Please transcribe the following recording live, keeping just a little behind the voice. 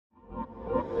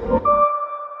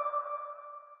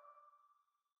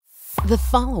The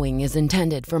following is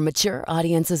intended for mature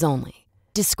audiences only.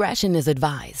 Discretion is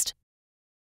advised.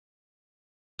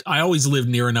 I always lived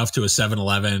near enough to a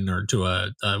 7-Eleven or to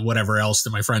a whatever else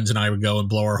that my friends and I would go and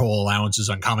blow our whole allowances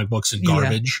on comic books and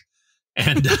garbage.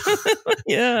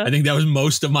 Yeah. And I think that was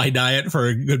most of my diet for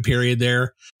a good period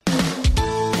there.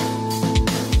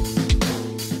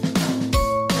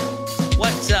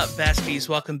 What's up, besties?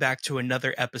 Welcome back to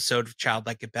another episode of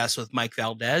Childlike at Best with Mike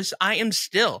Valdes. I am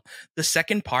still the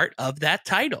second part of that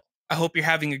title. I hope you're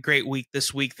having a great week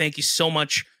this week. Thank you so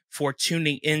much for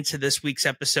tuning into this week's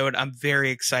episode. I'm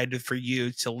very excited for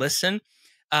you to listen.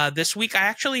 This week, I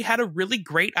actually had a really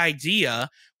great idea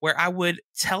where I would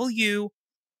tell you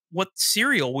what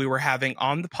cereal we were having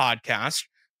on the podcast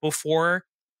before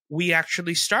we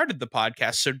actually started the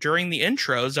podcast. So during the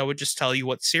intros, I would just tell you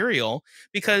what cereal,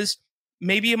 because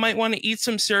maybe you might want to eat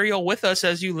some cereal with us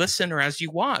as you listen or as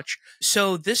you watch.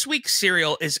 So this week's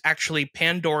cereal is actually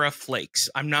Pandora Flakes.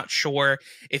 I'm not sure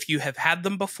if you have had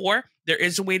them before. There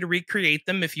is a way to recreate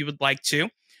them if you would like to,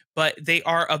 but they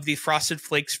are of the Frosted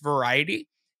Flakes variety.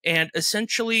 And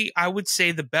essentially, I would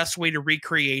say the best way to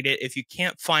recreate it, if you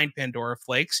can't find Pandora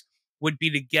Flakes, would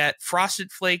be to get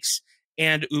Frosted Flakes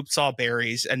and Oops All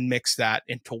Berries and mix that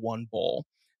into one bowl.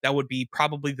 That would be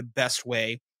probably the best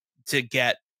way to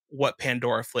get what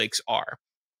Pandora Flakes are.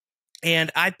 And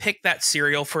I picked that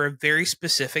cereal for a very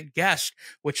specific guest,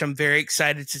 which I'm very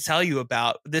excited to tell you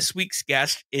about. This week's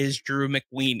guest is Drew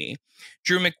McWeeny.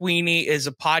 Drew McWeeny is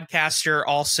a podcaster,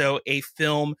 also a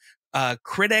film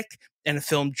critic and a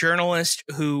film journalist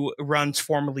who runs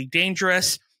Formerly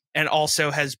Dangerous and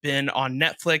also has been on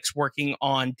Netflix working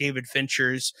on David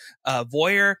Fincher's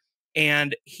Voir.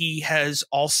 And he has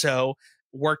also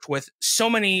worked with so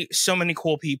many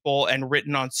cool people and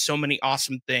written on so many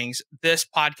awesome things. This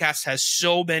podcast has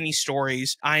so many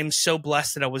stories. I'm so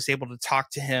blessed that I was able to talk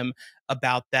to him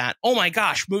about that. Oh my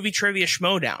gosh, Movie Trivia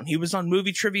Schmoedown. He was on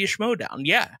Movie Trivia Schmoedown.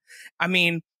 Yeah. I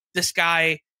mean, this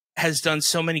guy has done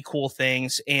so many cool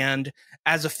things. And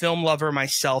as a film lover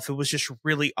myself, it was just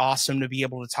really awesome to be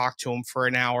able to talk to him for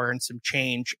an hour and some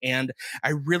change. And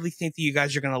I really think that you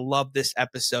guys are going to love this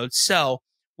episode. So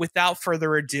without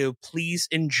further ado, please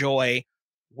enjoy,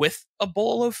 with a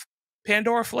bowl of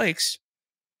Pandora Flakes,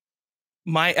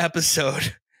 my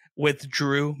episode with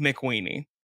Drew McWeeny.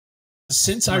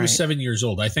 Since I was 7 years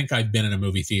old, I think I've been in a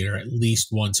movie theater at least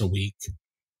once a week,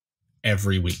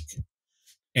 every week.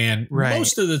 And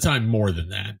most of the time more than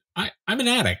that. I'm an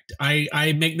addict.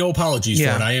 I make no apologies for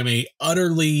it. I am a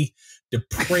utterly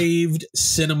depraved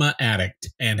cinema addict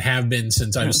and have been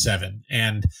since I was 7.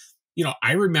 And you know,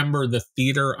 I remember the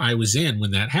theater I was in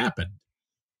when that happened.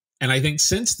 And I think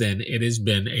since then, it has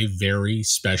been a very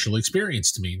special experience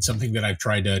to me, and something that I've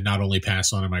tried to not only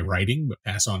pass on in my writing, but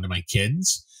pass on to my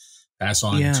kids, pass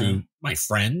on to my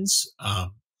friends.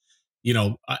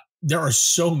 There are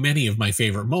so many of my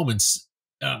favorite moments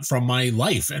from my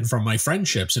life and from my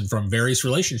friendships and from various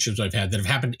relationships I've had that have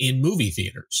happened in movie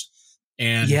theaters.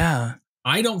 And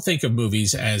I don't think of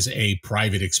movies as a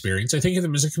private experience. I think of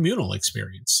them as a communal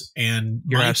experience. And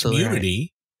my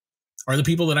community are the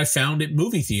people that I found at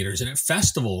movie theaters and at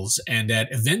festivals and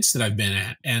at events that I've been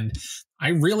at. And I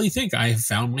really think I have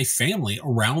found my family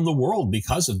around the world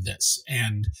because of this.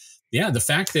 And yeah, the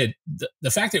fact that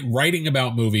writing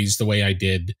about movies the way I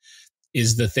did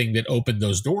is the thing that opened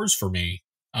those doors for me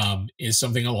is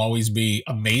something I'll always be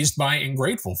amazed by and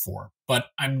grateful for. But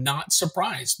I'm not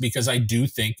surprised, because I do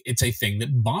think it's a thing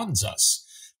that bonds us.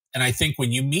 And I think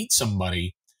when you meet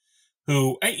somebody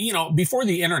who, before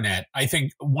the internet, I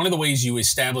think one of the ways you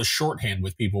establish shorthand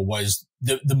with people was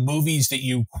the movies that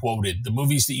you quoted, the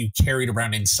movies that you carried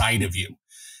around inside of you.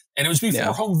 And it was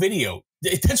before home video.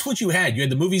 That's what you had. You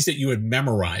had the movies that you had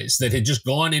memorized that had just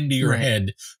gone into your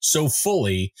head so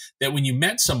fully that when you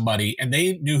met somebody and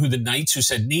they knew who the Knights Who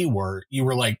Said Knee were, you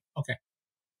were like, okay,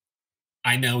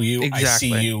 I know you. Exactly. I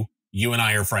see you. You and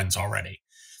I are friends already.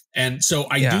 And so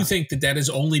I do think that has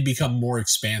only become more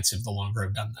expansive the longer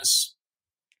I've done this.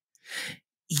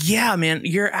 Yeah, man,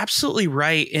 you're absolutely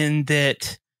right in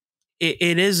that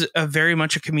it is a very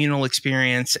much a communal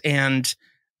experience. And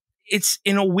it's,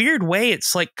 in a weird way,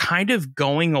 it's like kind of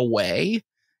going away,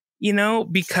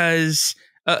 because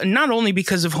not only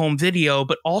because of home video,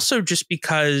 but also just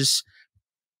because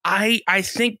I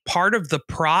think part of the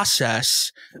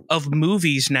process of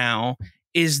movies now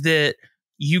is that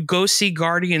you go see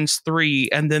Guardians 3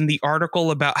 and then the article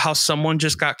about how someone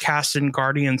just got cast in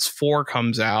Guardians 4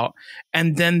 comes out,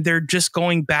 and then they're just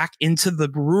going back into the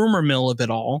rumor mill of it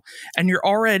all. And you're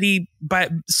already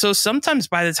so sometimes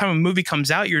by the time a movie comes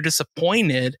out, you're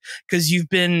disappointed because you've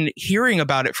been hearing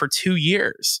about it for 2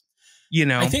 years. you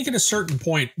know. I think at a certain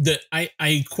point that I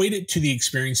equate it to the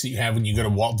experience that you have when you go to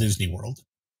Walt Disney World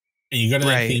and you go to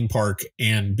that theme park,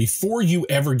 and before you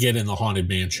ever get in the Haunted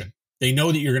Mansion, they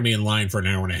know that you're going to be in line for an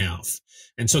hour and a half.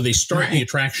 And so they start the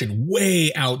attraction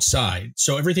way outside.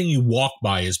 So everything you walk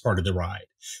by is part of the ride.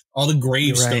 All the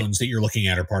gravestones that you're looking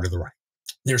at are part of the ride.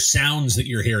 There's sounds that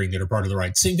you're hearing that are part of the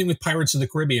ride. Same thing with Pirates of the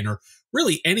Caribbean, or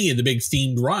really any of the big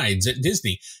themed rides at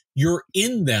Disney. You're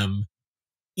in them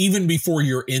even before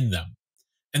you're in them.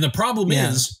 And the problem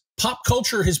is pop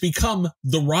culture has become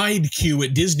the ride queue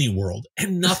at Disney World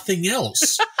and nothing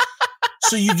else.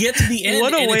 So you get to the end,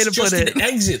 what a and way it's to just put it. an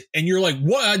exit, and you're like,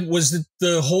 "What was it?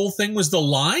 The whole thing was the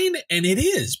line?" And it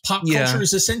is. Pop culture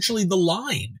is essentially the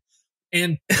line.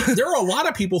 And there are a lot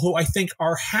of people who I think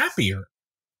are happier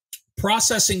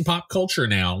processing pop culture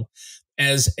now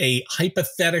as a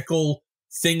hypothetical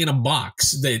thing in a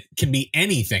box that can be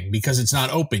anything because it's not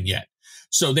open yet.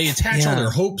 So they attach all their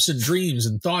hopes and dreams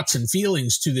and thoughts and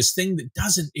feelings to this thing that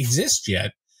doesn't exist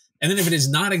yet. And then if it is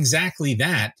not exactly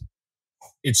that,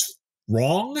 it's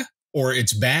wrong or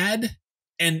it's bad.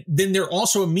 And then they're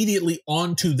also immediately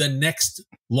on to the next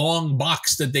long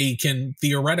box that they can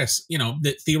theoretically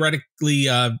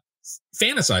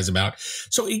fantasize about.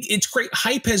 So it's great.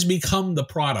 Hype has become the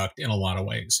product in a lot of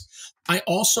ways. I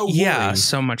also worry,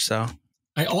 so much so.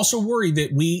 I also worry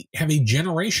that we have a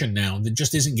generation now that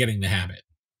just isn't getting the habit.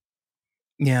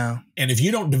 Yeah. And if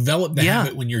you don't develop the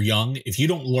habit when you're young, if you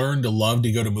don't learn to love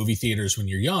to go to movie theaters when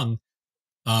you're young,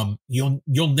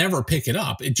 you'll never pick it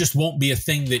up. It just won't be a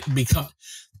thing that become.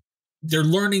 They're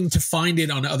learning to find it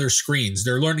on other screens.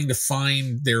 They're learning to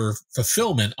find their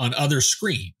fulfillment on other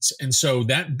screens. And so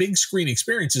that big screen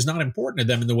experience is not important to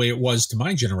them in the way it was to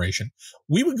my generation.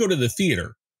 We would go to the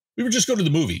theater. We would just go to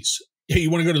the movies. Hey, you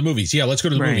want to go to the movies? Yeah, let's go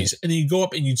to the movies. And then you go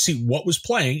up and you'd see what was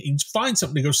playing and you'd find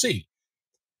something to go see.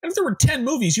 And if there were 10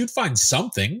 movies, you'd find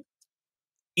something.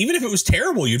 Even if it was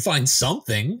terrible, you'd find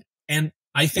something. And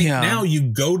I think now you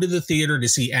go to the theater to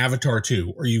see Avatar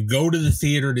 2, or you go to the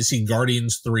theater to see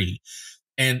Guardians 3.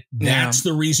 And that's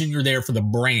the reason you're there, for the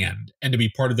brand and to be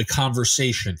part of the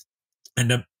conversation and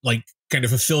to kind of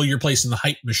fulfill your place in the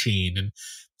hype machine. And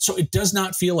so it does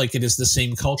not feel like it is the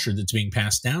same culture that's being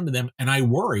passed down to them. And I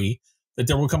worry that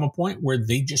there will come a point where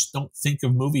they just don't think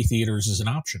of movie theaters as an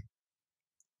option.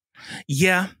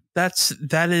 Yeah, that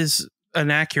is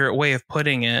an accurate way of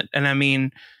putting it. And I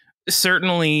mean,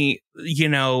 certainly,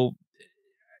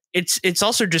 it's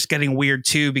also just getting weird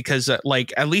too, because at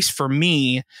least for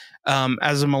me,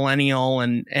 as a millennial,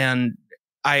 and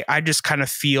I just kind of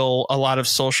feel a lot of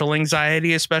social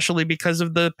anxiety, especially because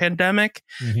of the pandemic.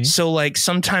 Mm-hmm. So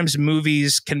sometimes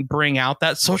movies can bring out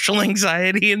that social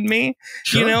anxiety in me,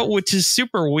 which is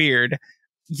super weird.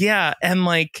 Yeah. And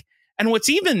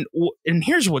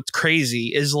here's what's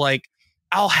crazy is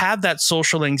I'll have that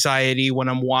social anxiety when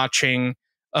I'm watching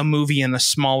a movie in a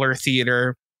smaller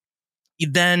theater.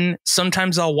 Then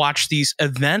sometimes I'll watch these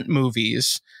event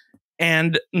movies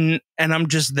and I'm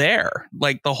just there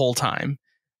the whole time.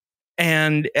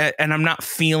 And I'm not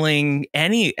feeling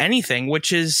anything,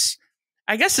 which is,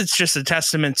 I guess it's just a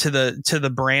testament to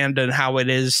the brand and how it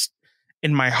is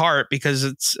in my heart,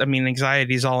 because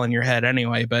anxiety is all in your head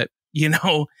anyway, but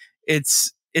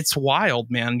it's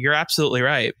wild, man. You're absolutely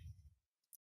right.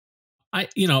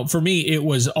 For me, it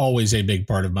was always a big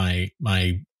part of my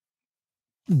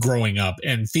growing up,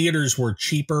 and theaters were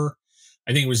cheaper.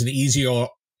 I think it was an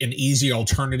easy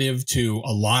alternative to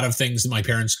a lot of things that my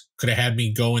parents could have had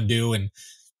me go and do. And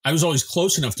I was always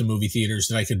close enough to movie theaters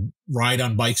that I could ride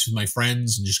on bikes with my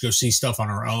friends and just go see stuff on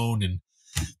our own. And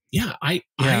I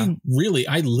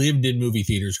lived in movie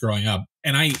theaters growing up,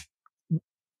 and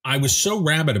I was so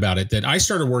rabid about it that I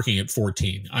started working at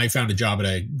 14. I found a job at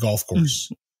a golf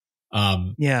course.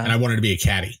 And I wanted to be a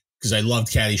caddy because I loved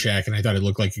Caddyshack and I thought it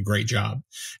looked like a great job.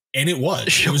 And it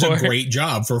was. Sure. It was a great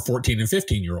job for a 14 and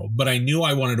 15-year-old, but I knew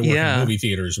I wanted to work in a movie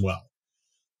theater as well.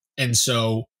 And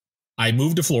so I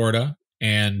moved to Florida,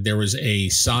 and there was a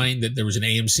sign that there was an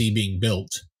AMC being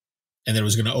built and that it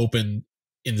was going to open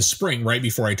in the spring right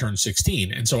before I turned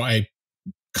 16. And so I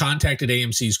contacted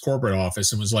AMC's corporate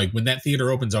office and was like, when that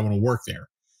theater opens, I want to work there.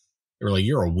 They were like,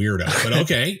 you're a weirdo, but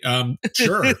okay,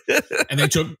 sure. And they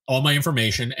took all my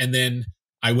information, and then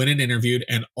I went and interviewed,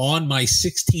 and on my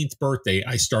 16th birthday,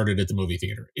 I started at the movie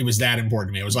theater. It was that important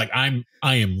to me. I was like, I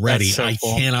am ready. So I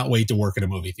cannot wait to work at a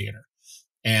movie theater.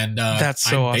 And that's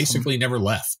so awesome. Basically never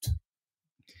left.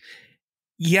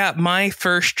 Yeah, my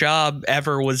first job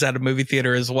ever was at a movie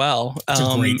theater as well. It's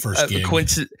a great first gig.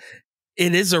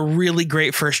 It is a really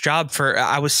great first job.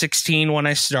 I was 16 when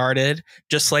I started,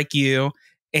 just like you.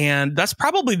 And that's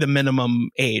probably the minimum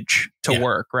age to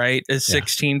work, right? Is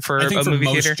 16 for a movie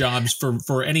most theater? Jobs,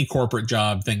 for any corporate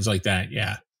job, things like that.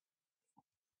 Yeah.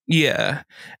 Yeah.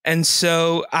 And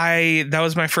so that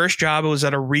was my first job. It was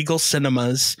at a Regal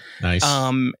Cinemas. Nice.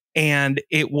 And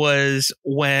it was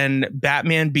when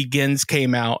Batman Begins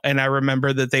came out. And I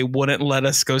remember that they wouldn't let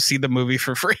us go see the movie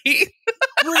for free.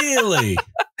 Really?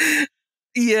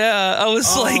 Yeah, I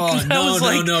was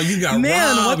no, you got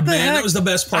robbed, man. That was the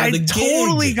best part of the gig.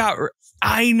 Totally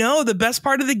I know the best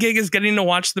part of the gig is getting to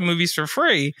watch the movies for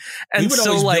free. And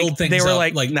so they were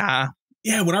like, nah.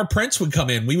 Yeah, when our prints would come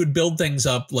in, we would build things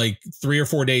up like 3 or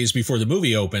 4 days before the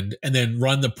movie opened and then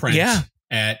run the print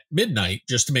at midnight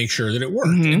just to make sure that it worked.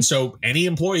 Mm-hmm. And so any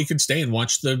employee could stay and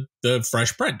watch the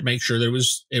fresh print to make sure that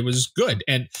it was good.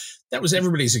 And that was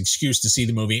everybody's excuse to see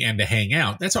the movie and to hang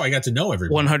out. That's how I got to know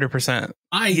everyone. 100%.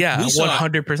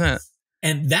 100%.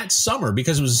 And that summer,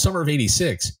 because it was the summer of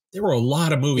 '86, there were a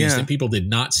lot of movies that people did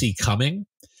not see coming.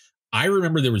 I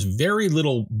remember there was very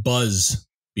little buzz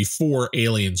before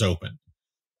Aliens opened.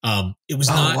 It was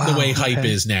not the way hype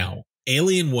is now.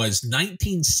 Alien was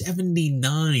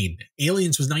 1979.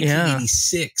 Aliens was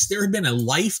 1986. There had been a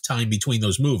lifetime between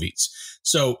those movies.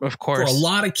 So of course, for a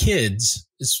lot of kids,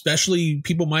 especially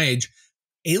people my age,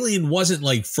 Alien wasn't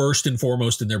like first and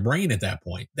foremost in their brain at that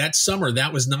point. That summer,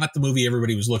 that was not the movie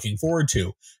everybody was looking forward to.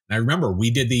 And I remember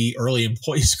we did the early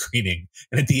employee screening,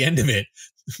 and at the end of it,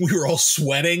 we were all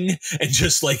sweating and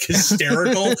just like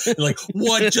hysterical. Like,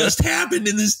 what just happened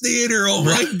in this theater? Oh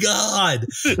my God.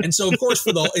 And so, of course,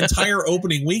 for the entire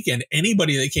opening weekend,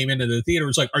 anybody that came into the theater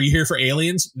was like, are you here for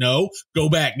Aliens? No, go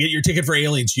back, get your ticket for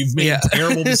Aliens. You've made a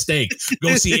terrible mistake.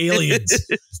 Go see Aliens.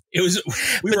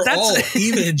 We were all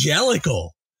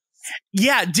evangelical.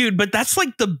 Yeah, dude, but that's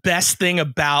like the best thing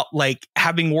about like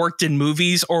having worked in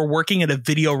movies or working at a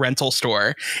video rental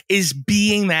store is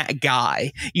being that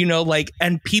guy, you know, like,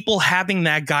 and people having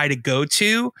that guy to go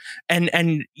to.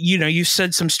 And, you know, you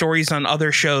said some stories on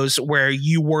other shows where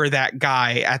you were that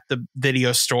guy at the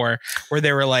video store where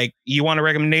they were like, you want a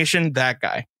recommendation? That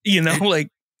guy, you know, like.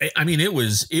 I mean, it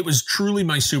was truly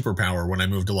my superpower when I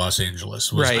moved to Los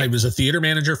Angeles. I was a theater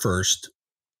manager first,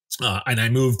 and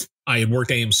I had worked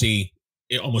AMC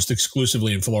almost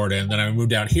exclusively in Florida. And then I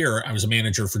moved out here. I was a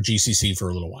manager for GCC for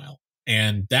a little while.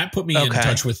 And that put me in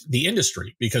touch with the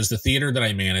industry because the theater that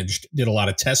I managed did a lot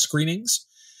of test screenings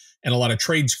and a lot of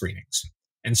trade screenings.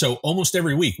 And so almost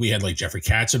every week we had like Jeffrey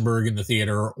Katzenberg in the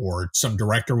theater, or some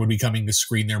director would be coming to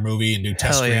screen their movie and do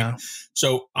test screening. Yeah.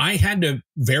 So I had to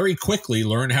very quickly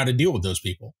learn how to deal with those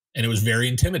people. And it was very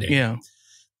intimidating. Yeah.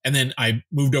 And then I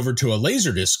moved over to a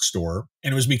Laserdisc store,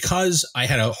 and it was because I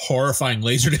had a horrifying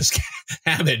Laserdisc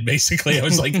habit. Basically, I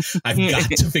was like, I've got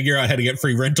to figure out how to get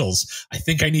free rentals. I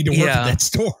think I need to work at that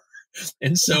store.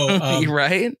 And so,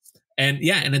 right. And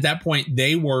at that point,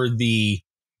 they were the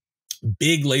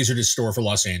big Laserdisc store for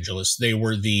Los Angeles. They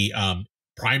were the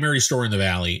primary store in the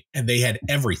Valley, and they had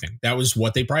everything. That was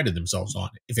what they prided themselves on.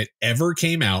 If it ever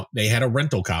came out, they had a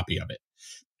rental copy of it.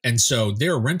 And so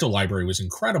their rental library was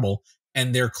incredible.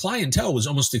 And their clientele was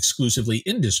almost exclusively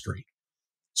industry.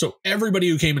 So everybody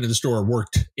who came into the store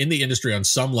worked in the industry on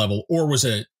some level or was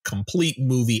a complete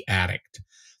movie addict.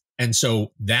 And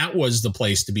so that was the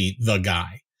place to be the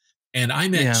guy. And I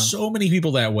met so many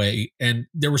people that way. And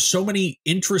there were so many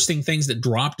interesting things that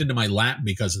dropped into my lap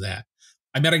because of that.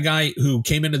 I met a guy who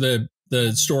came into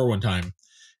the store one time,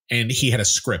 and he had a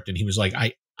script, and he was like,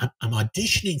 I'm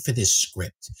auditioning for this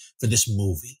script, for this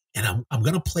movie, and I'm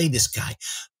going to play this guy,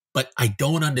 but I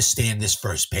don't understand this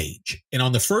first page. And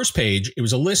on the first page, it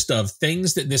was a list of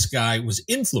things that this guy was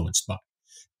influenced by,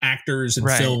 actors and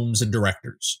films and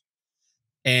directors.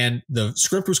 And the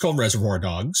script was called Reservoir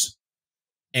Dogs.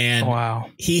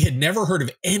 And he had never heard of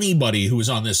anybody who was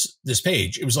on this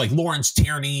page. It was like Lawrence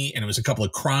Tierney, and it was a couple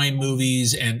of crime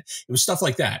movies, and it was stuff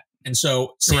like that. And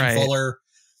so Sam Fuller.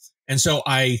 And so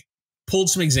I pulled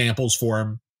some examples for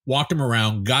him, walked him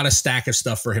around, got a stack of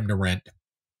stuff for him to rent.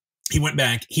 He went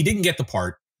back. He didn't get the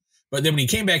part. But then when he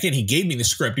came back in, he gave me the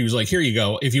script. He was like, here you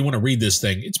go. If you want to read this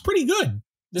thing, it's pretty good.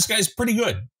 This guy's pretty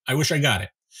good. I wish I got it.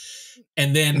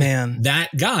 And then that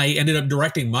guy ended up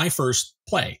directing my first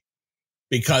play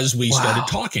because we started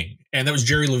talking. And that was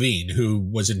Jerry Levine, who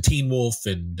was in Teen Wolf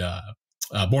and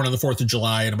Born on the 4th of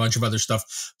July and a bunch of other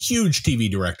stuff. Huge TV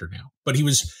director now. But he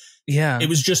was... it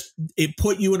was just, it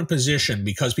put you in a position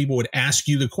because people would ask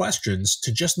you the questions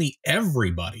to just meet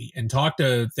everybody and talk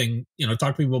to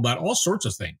people about all sorts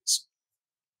of things.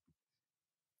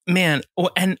 Man,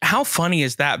 and how funny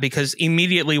is that? Because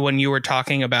immediately when you were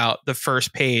talking about the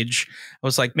first page, I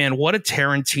was like, man, what a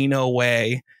Tarantino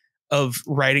way of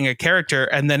writing a character,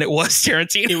 and then it was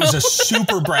Tarantino. It was a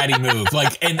super bratty move.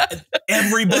 Like, and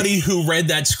everybody who read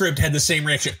that script had the same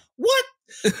reaction. What?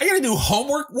 I gotta do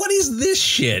homework? What is this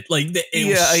shit? Like, it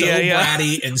was so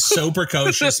bratty and so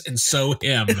precocious and so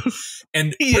him.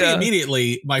 And pretty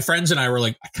immediately, my friends and I were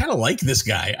like, I kind of like this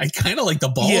guy. I kind of like the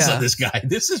balls of this guy.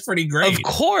 This is pretty great. Of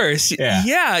course.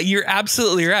 Yeah, you're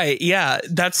absolutely right. Yeah,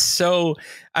 that's so,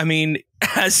 I mean,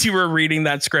 as you were reading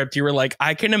that script, you were like,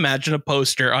 I can imagine a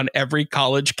poster on every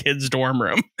college kid's dorm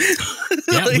room.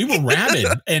 Yeah, we were rabid.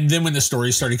 And then when the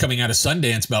stories started coming out of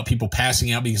Sundance about people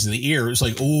passing out because of the ear, it was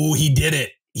like, oh, he did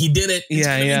it. He did it. It's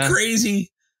gonna be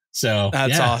crazy. So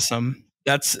that's awesome.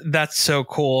 That's so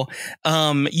cool.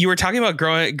 You were talking about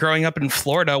growing up in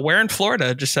Florida. Where in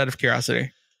Florida? Just out of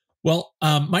curiosity. Well,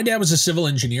 my dad was a civil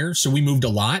engineer, so we moved a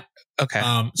lot. Okay.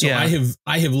 So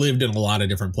I have lived in a lot of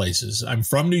different places. I'm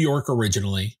from New York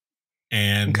originally,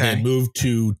 and then moved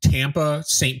to Tampa,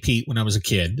 St. Pete when I was a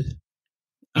kid.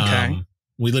 Okay.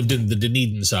 We lived in the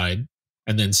Dunedin side,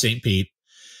 and then St. Pete,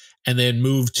 and then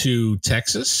moved to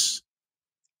Texas.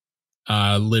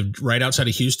 Lived right outside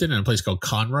of Houston in a place called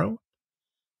Conroe,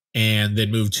 and then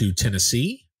moved to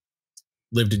Tennessee.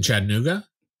 Lived in Chattanooga,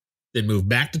 then moved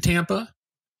back to Tampa.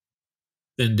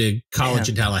 Then did college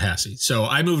in Tallahassee. So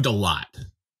I moved a lot.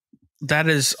 That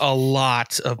is a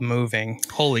lot of moving.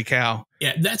 Holy cow.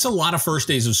 Yeah, that's a lot of first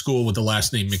days of school with the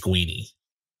last name McWeeny.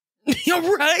 You're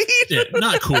right. Yeah,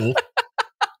 not cool.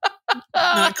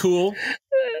 Not cool.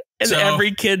 And so,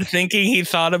 every kid thinking he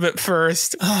thought of it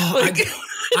first. I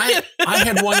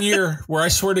had one year where I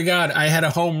swear to God, I had a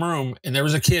homeroom and there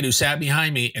was a kid who sat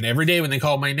behind me. And every day when they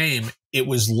called my name, it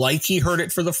was like he heard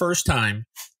it for the first time.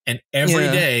 And every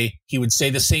day he would say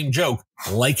the same joke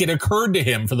like it occurred to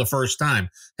him for the first time.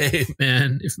 Hey,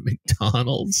 man, if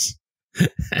McDonald's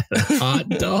had a hot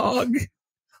dog.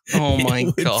 Oh,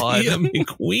 my God. Be a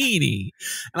McWeeny.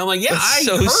 And I'm like, yeah, That's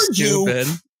I heard you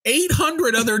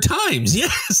 800 other times.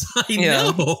 Yes, I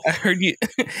know. I heard you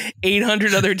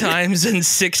 800 other times in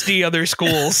 60 other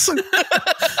schools.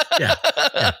 Yeah.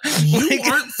 You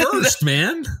aren't first,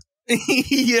 man.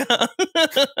 Yeah.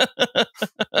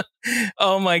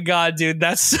 Oh my God, dude,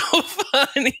 that's so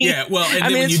funny. Yeah, well, and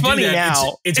then when you do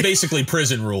that, it's basically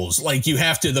prison rules. Like, you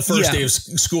have to, the first day of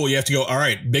school, you have to go, all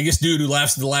right, biggest dude who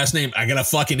laughs at the last name, I gotta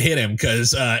fucking hit him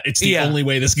because it's the only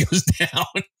way this goes down.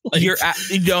 Like, you're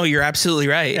absolutely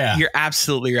right. Yeah. You're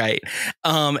absolutely right.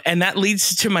 And that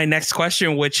leads to my next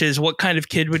question, which is, what kind of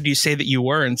kid would you say that you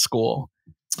were in school?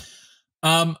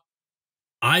 I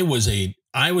was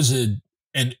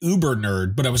an uber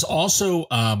nerd, but I was also,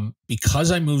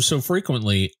 because I moved so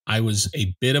frequently, I was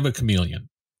a bit of a chameleon.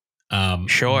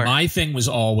 Sure. My thing was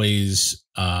always,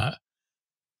 my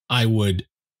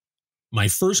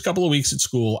first couple of weeks at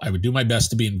school, I would do my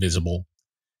best to be invisible,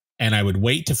 and I would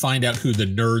wait to find out who the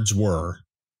nerds were.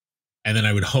 And then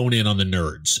I would hone in on the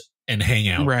nerds and hang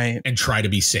out and try to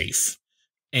be safe.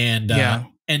 And,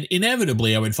 and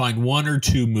inevitably I would find one or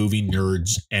two movie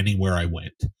nerds anywhere I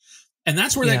went. And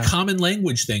that's where that common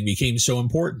language thing became so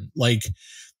important. Like,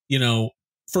 you know,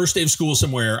 first day of school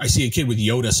somewhere, I see a kid with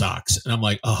Yoda socks and I'm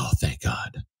like, oh, thank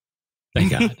God.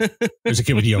 Thank God. There's a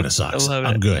kid with Yoda socks.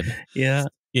 I'm good. Yeah.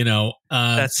 You know,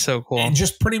 that's so cool. And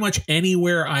just pretty much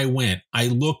anywhere I went, I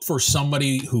looked for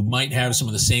somebody who might have some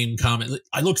of the same comment.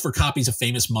 I looked for copies of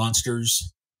Famous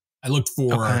Monsters. I looked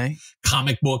for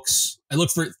comic books. I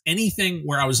looked for anything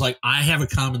where I was like, I have a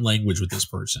common language with this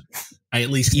person. I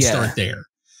at least can start there.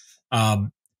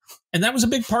 And that was a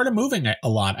big part of moving a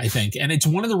lot, I think. And it's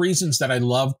one of the reasons that I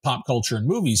love pop culture and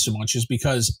movies so much, is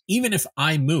because even if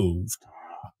I moved,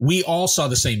 we all saw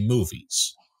the same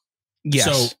movies. Yes.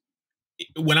 So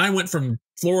when I went from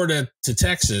Florida to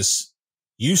Texas,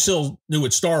 you still knew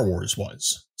what Star Wars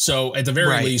was. So at the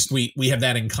very least, we have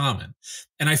that in common.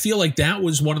 And I feel like that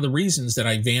was one of the reasons that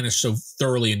I vanished so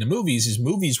thoroughly into movies, is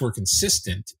movies were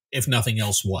consistent if nothing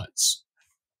else was.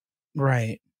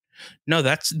 Right. No,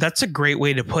 that's a great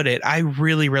way to put it. I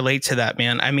really relate to that,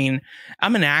 man. I mean,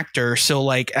 I'm an actor, so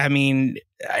like, I mean,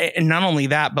 not only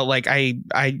that, but like I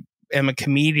am a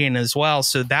comedian as well.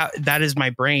 So that is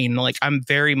my brain. Like, I'm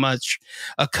very much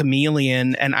a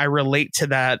chameleon, and I relate to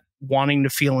that, wanting to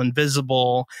feel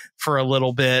invisible for a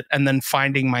little bit and then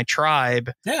finding my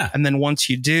tribe. Yeah. And then once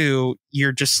you do,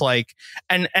 you're just like,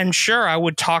 and sure, I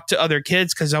would talk to other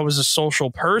kids because I was a social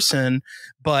person,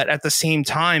 but at the same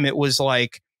time, it was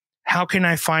like, how can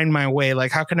I find my way?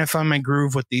 Like, how can I find my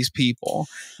groove with these people?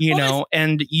 You know,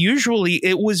 and usually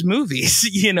it was movies,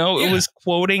 you know, it was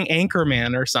quoting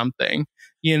Anchorman or something,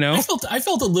 you know. I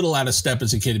felt a little out of step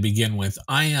as a kid to begin with.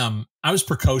 I was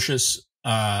precocious.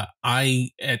 At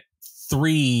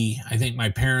 3, I think my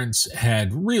parents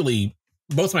had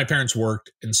both my parents worked.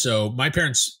 And so my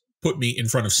parents put me in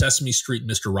front of Sesame Street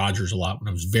and Mr. Rogers a lot when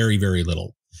I was very, very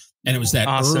little. And it was that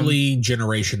early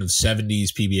generation of 70s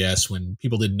PBS when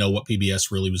people didn't know what PBS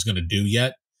really was going to do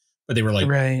yet. But they were like,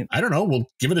 I don't know, we'll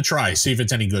give it a try, see if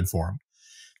it's any good for them.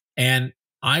 And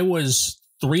I was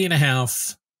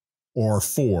 3.5 or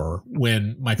 4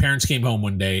 when my parents came home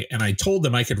one day and I told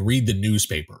them I could read the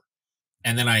newspaper.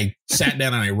 And then I sat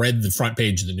down and I read the front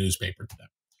page of the newspaper to them.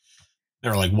 They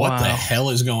were like, what the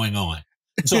hell is going on?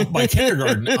 So by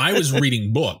kindergarten, I was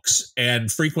reading books,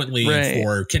 and frequently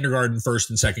for kindergarten, 1st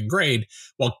and 2nd grade,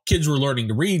 while kids were learning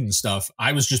to read and stuff,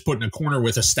 I was just put in a corner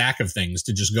with a stack of things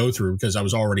to just go through because I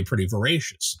was already pretty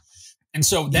voracious. And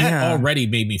so that already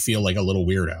made me feel like a little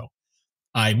weirdo.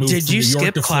 I moved from New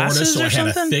York to Florida, so I had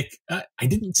a thick, I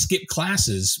didn't skip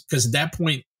classes because at that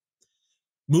point,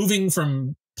 moving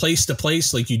from place to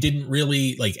place, like you didn't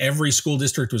really, like every school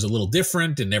district was a little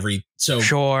different and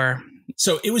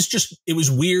so it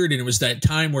was weird. And it was that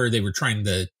time where they were trying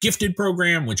the gifted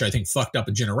program, which I think fucked up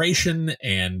a generation.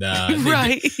 And there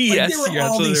were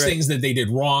all these things that they did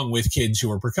wrong with kids who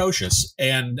were precocious.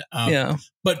 And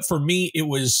but for me, it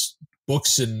was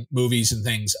books and movies and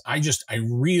things. I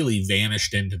really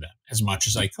vanished into them as much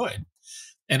as I could.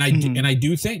 And I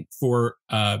do think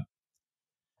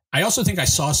I also think I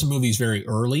saw some movies very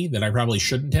early that I probably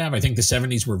shouldn't have. I think the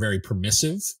 70s were very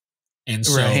permissive. And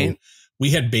so we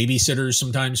had babysitters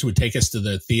sometimes who would take us to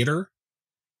the theater.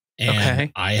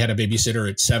 And I had a babysitter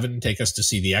at 7 take us to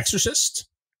see The Exorcist.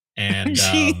 And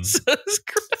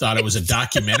thought it was a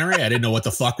documentary. I didn't know what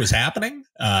the fuck was happening.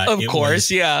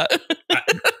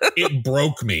 It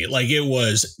broke me. Like, it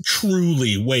was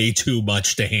truly way too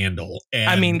much to handle. And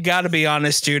I mean, gotta be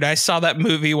honest, dude. I saw that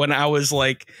movie when I was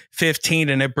like 15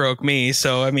 and it broke me.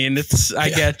 So, I mean, I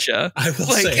get you. I will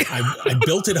say, I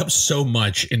built it up so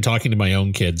much in talking to my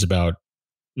own kids about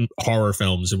horror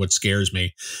films and what scares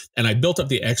me. And I built up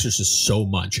The Exorcist so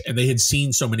much, and they had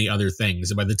seen so many other things.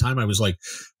 And by the time I was like,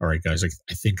 all right, guys,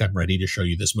 I think I'm ready to show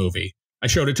you this movie. I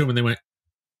showed it to them and they went,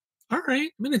 all right.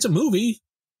 I mean, it's a movie.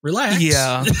 Relax.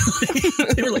 Yeah.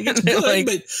 They were like, it's good,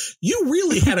 but you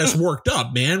really had us worked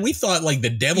up, man. We thought like the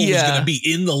devil was going to be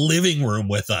in the living room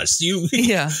with us. You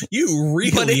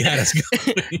really had us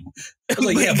going. I was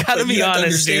like, gotta be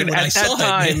honest, dude. At that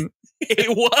time,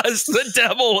 it was the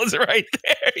devil was right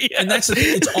there. Yes. And that's the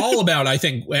thing. It's all about, I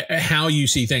think, how you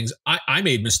see things. I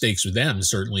made mistakes with them,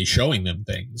 certainly showing them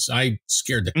things. I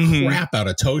scared the crap out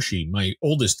of Toshi, my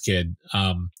oldest kid.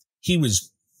 He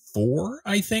was 4,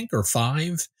 I think, or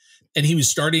 5. And he was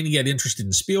starting to get interested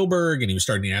in Spielberg, and he was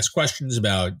starting to ask questions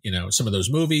about, some of those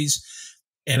movies.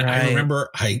 And I remember,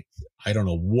 I don't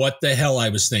know what the hell I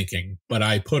was thinking, but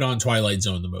I put on Twilight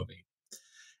Zone, the movie.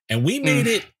 And we made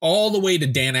it all the way to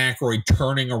Dan Aykroyd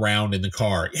turning around in the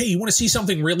car. Hey, you want to see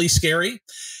something really scary?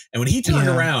 And when he turned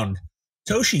around,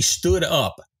 Toshi stood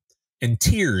up and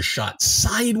tears shot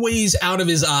sideways out of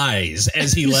his eyes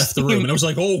as he left the room. And I was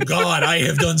like, oh God, I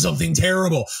have done something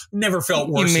terrible. Never felt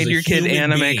worse. You made your kid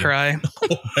anime being. Cry.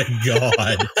 Oh my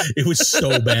God. It was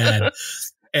so bad.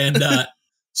 And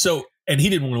and he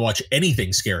didn't want to watch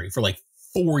anything scary for like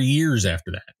 4 years after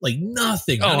that. Like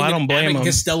nothing. I don't blame him.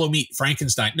 Costello meet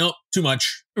Frankenstein. Nope, too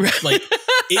much. Like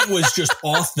it was just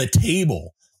off the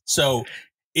table. So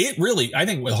it really, I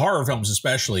think with horror films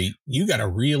especially, you got to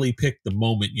really pick the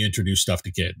moment you introduce stuff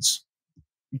to kids.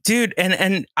 Dude,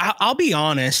 and I'll be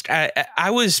honest,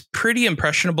 I was pretty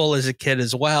impressionable as a kid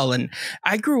as well. And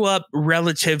I grew up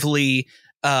relatively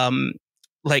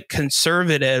like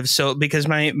conservative. So because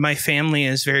my family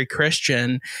is very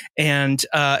Christian, and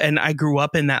I grew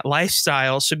up in that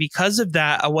lifestyle. So because of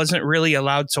that, I wasn't really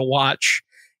allowed to watch,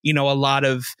 a lot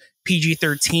of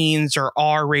PG-13s or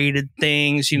R-rated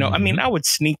things, I mean, I would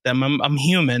sneak them. I'm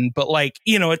human, but like,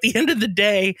 at the end of the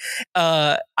day,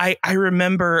 I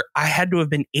remember I had to have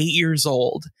been 8 years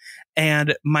old,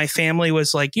 and my family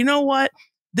was like, you know what?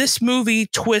 This movie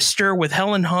Twister with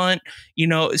Helen Hunt,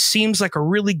 seems like a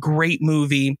really great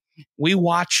movie. We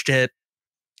watched it,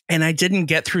 and I didn't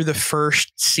get through the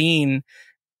first scene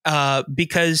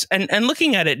because and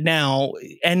looking at it now,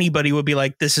 anybody would be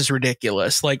like, this is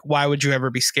ridiculous. Like, why would you ever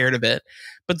be scared of it?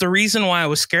 But the reason why I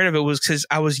was scared of it was because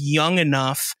I was young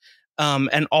enough.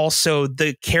 And also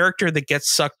the character that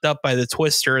gets sucked up by the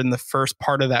twister in the first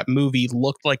part of that movie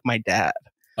looked like my dad.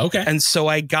 Okay. And so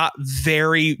I got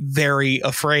very, very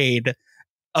afraid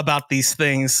about these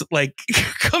things, like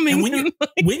coming when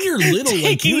you're little,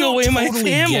 taking like, away my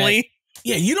family.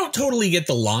 You don't totally get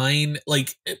the line.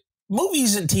 Like,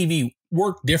 movies and TV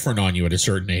work different on you at a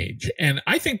certain age. And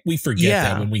I think we forget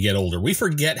that when we get older. We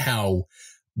forget how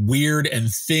weird and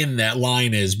thin that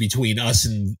line is between us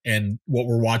and what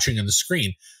we're watching on the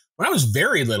screen. When I was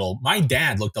very little, my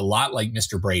dad looked a lot like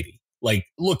Mr. Brady, like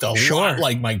looked a lot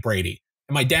like Mike Brady.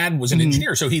 And my dad was an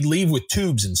engineer, so he'd leave with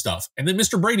tubes and stuff. And then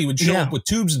Mr. Brady would show up with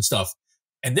tubes and stuff.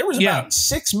 And there was about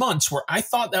 6 months where I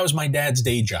thought that was my dad's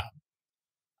day job.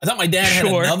 I thought my dad had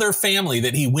another family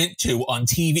that he went to on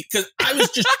TV, because I was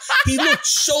just, he looked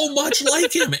so much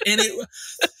like him. And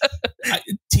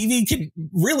TV can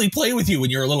really play with you when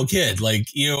you're a little kid. Like,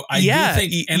 you know, I do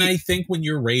think, and I think when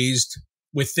you're raised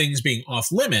with things being off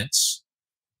limits,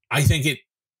 I think it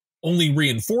only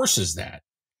reinforces that.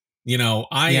 You know,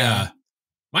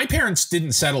 my parents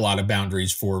didn't set a lot of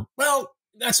boundaries for, well,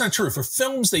 that's not true. For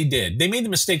films, they did. They made the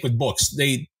mistake with books.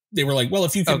 They were like, well,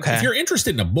 if you're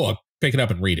interested in a book, pick it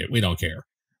up and read it. We don't care.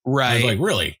 Right. I was like,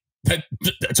 really?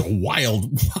 That's a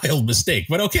wild mistake,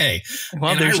 but okay.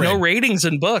 Well, there's no ratings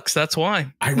in books. That's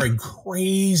why. I read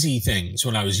crazy things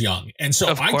when I was young. And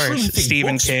so I truly think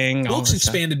Stephen King. Books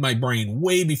expanded my brain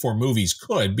way before movies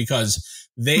could, because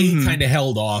they kind of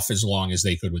held off as long as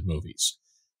they could with movies.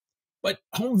 But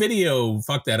home video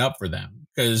fucked that up for them,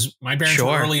 because my parents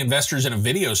were early investors in a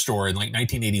video store in like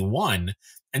 1981.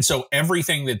 And so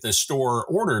everything that the store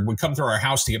ordered would come through our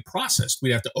house to get processed.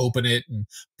 We'd have to open it and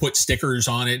put stickers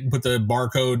on it and put the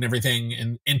barcode and everything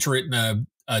and enter it in a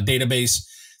database.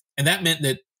 And that meant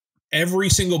that every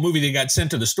single movie that got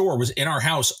sent to the store was in our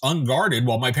house unguarded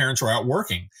while my parents were out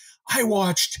working. I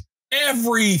watched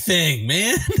everything,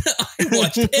 man. I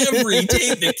watched every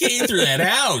tape that came through that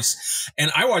house.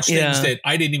 And I watched things that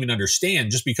I didn't even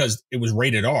understand just because it was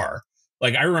rated R.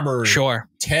 Like, I remember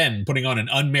 10 putting on An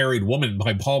Unmarried Woman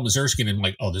by Paul Mazursky, and I'm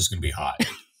like, oh, this is going to be hot.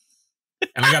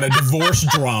 And I got a divorce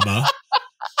drama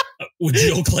with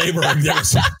Jill Clayburgh that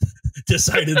was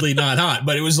decidedly not hot.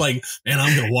 But it was like, man,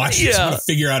 I'm going to watch this. I'm going to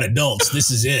figure out adults.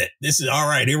 This is it. This is all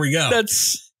right. Here we go.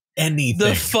 That's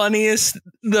anything.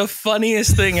 The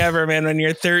funniest thing ever, man, when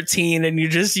you're 13 and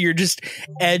you're just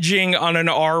edging on an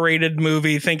R-rated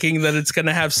movie thinking that it's going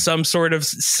to have some sort of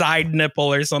side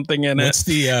nipple or something in it. What's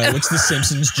the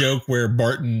Simpsons joke where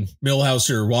Bart and Milhouse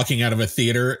are walking out of a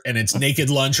theater and it's Naked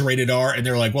Lunch rated R, and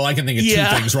they're like, well, I can think of two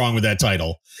things wrong with that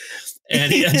title.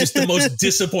 And just the most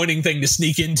disappointing thing to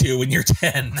sneak into when you're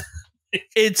 10.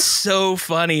 It's so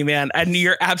funny, man. And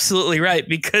you're absolutely right,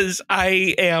 because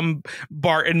I am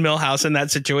Bart and Milhouse in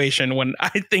that situation. When I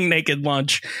think Naked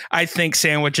Lunch, I think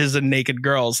sandwiches and naked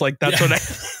girls. Like, that's what I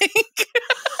think.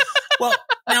 Well,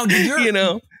 now,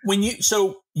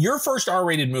 so your first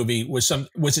R-rated movie was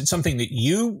it something that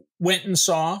you went and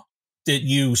saw, that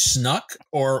you snuck,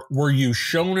 or were you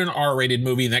shown an R-rated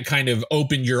movie and that kind of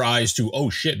opened your eyes to, oh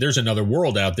shit, there's another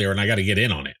world out there and I got to get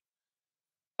in on it?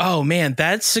 Oh, man,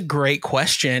 that's a great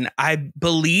question. I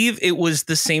believe it was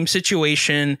the same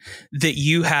situation that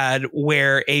you had,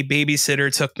 where a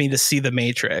babysitter took me to see The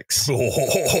Matrix. Okay.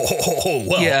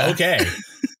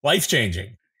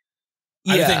 Life-changing.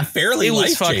 Yeah. I think fairly it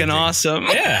was life-changing. Fucking awesome.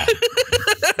 Yeah.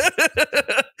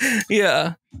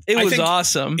 Yeah. It was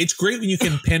awesome. It's great when you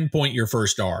can pinpoint your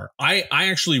first R. I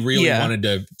actually really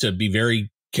wanted to be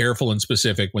very careful and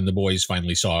specific when the boys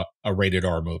finally saw a rated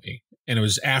R movie. And it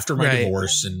was after my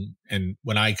divorce, and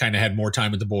when I kind of had more time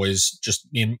with the boys, just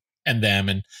me and them.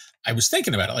 And I was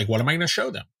thinking about it, like, what am I going to show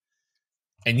them?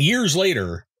 And years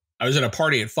later, I was at a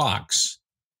party at Fox,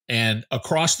 and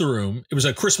across the room, it was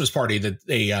a Christmas party that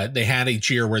they had each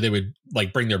year, where they would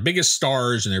like bring their biggest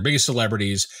stars and their biggest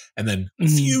celebrities, and then a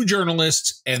few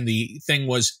journalists. And the thing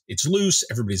was, it's loose.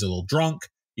 Everybody's a little drunk.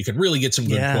 You can really get some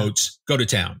good quotes. Go to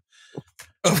town.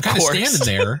 So I'm kind of standing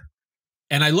there.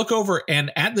 And I look over, and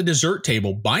at the dessert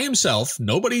table by himself,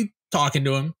 nobody talking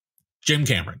to him, Jim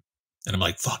Cameron. And I'm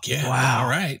like, fuck yeah. Wow. All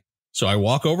right. So I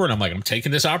walk over and I'm like, I'm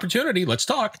taking this opportunity. Let's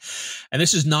talk. And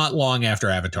this is not long after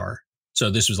Avatar. So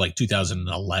this was like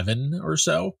 2011 or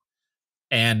so.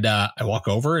 And I walk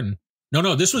over and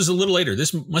no, this was a little later.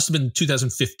 This must have been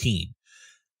 2015.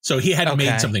 So he hadn't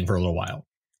made something for a little while.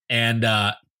 And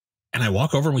I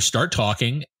walk over and we start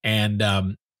talking, and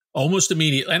almost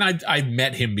immediately, and I'd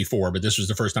met him before, but this was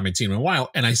the first time I'd seen him in a while.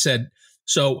 And I said,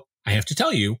 so I have to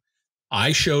tell you,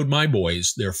 I showed my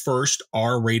boys their first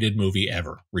R-rated movie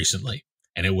ever recently,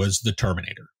 and it was The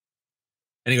Terminator.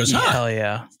 And he goes, hell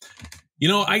yeah. You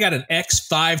know, I got an X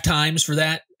 5 times for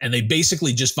that, and they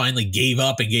basically just finally gave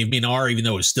up and gave me an R, even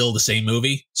though it was still the same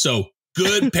movie. So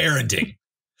good parenting.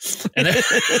 And I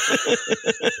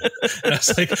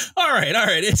was like, all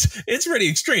right. It's pretty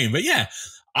extreme, but yeah.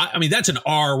 I mean, that's an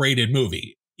R-rated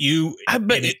movie. You're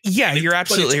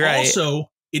absolutely right.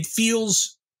 Also, it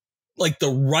feels like the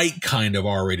right kind of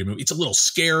R-rated movie. It's a little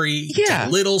scary. Yeah. It's a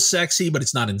little sexy, but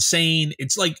it's not insane.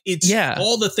 It's like, it's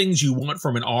all the things you want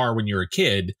from an R when you're a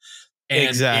kid.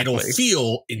 And it'll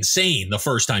feel insane the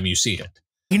first time you see it.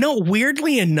 You know,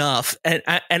 weirdly enough, and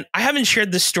I haven't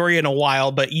shared this story in a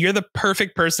while, but you're the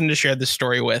perfect person to share this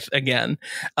story with again.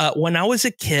 When I was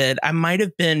a kid, I might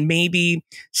have been maybe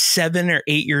 7 or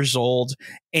 8 years old,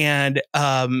 and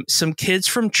some kids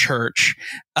from church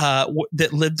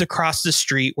that lived across the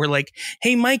street were like,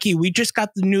 "Hey, Mikey, we just got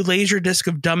the new Laserdisc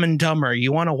of Dumb and Dumber.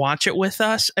 You want to watch it with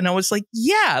us?" And I was like,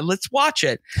 "Yeah, let's watch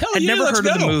it." I'd never heard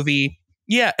of the movie.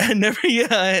 Yeah, never.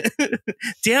 Yeah,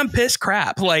 damn piss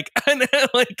crap. I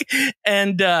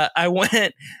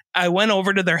went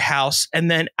over to their house,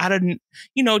 and then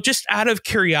just out of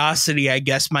curiosity, I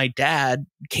guess my dad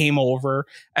came over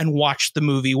and watched the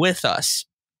movie with us.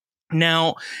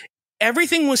 Now,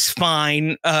 everything was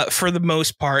fine for the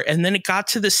most part, and then it got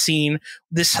to the scene,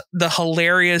 the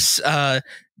hilarious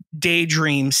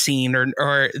daydream scene,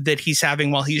 or that he's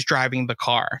having while he's driving the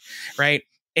car, right?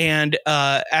 And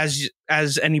as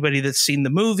anybody that's seen the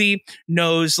movie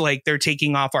knows, like, they're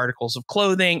taking off articles of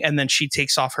clothing, and then she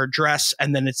takes off her dress,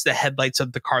 and then it's the headlights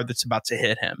of the car that's about to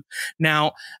hit him.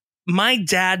 Now, my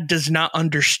dad does not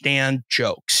understand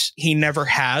jokes. He never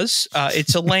has.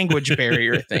 It's a language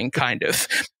barrier thing, kind of.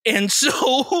 And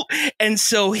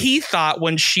so he thought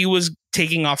when she was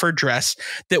taking off her dress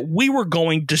that we were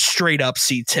going to straight up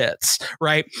see tits,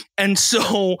 right? And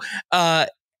so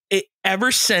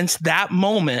ever since that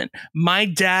moment, my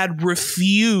dad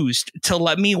refused to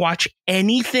let me watch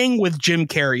anything with Jim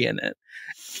Carrey in it,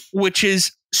 which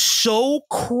is so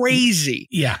crazy.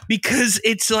 Yeah. Because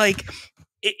it's like,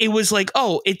 it was like,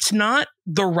 oh, it's not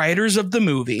the writers of the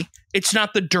movie. It's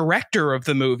not the director of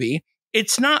the movie.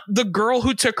 It's not the girl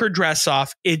who took her dress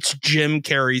off. It's Jim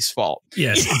Carrey's fault.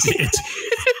 Yes, it's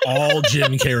all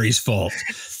Jim Carrey's fault.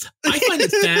 I find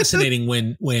it fascinating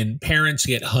when parents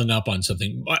get hung up on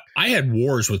something. I had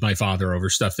wars with my father over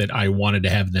stuff that I wanted to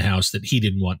have in the house that he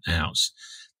didn't want in the house.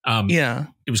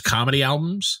 It was comedy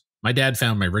albums. My dad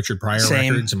found my Richard Pryor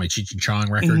records and my Cheech and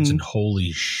Chong records, and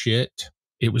holy shit,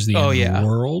 it was the end of the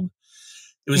world.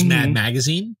 It was Mad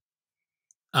Magazine.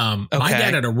 My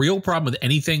dad had a real problem with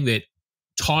anything that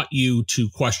taught you to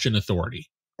question authority,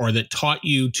 or that taught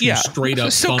you to straight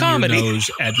up thumb your nose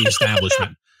at the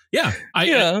establishment.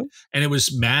 And it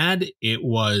was Mad. It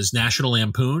was National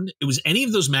Lampoon. It was any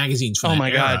of those magazines from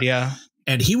that era. God, yeah.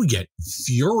 And he would get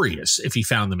furious if he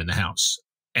found them in the house.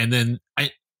 And then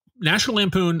National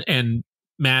Lampoon and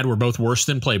Mad were both worse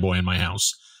than Playboy in my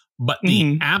house. But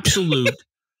the absolute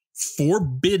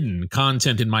forbidden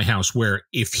content in my house, where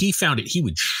if he found it, he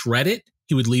would shred it.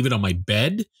 He would leave it on my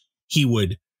bed. He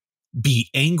would be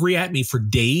angry at me for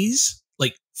days,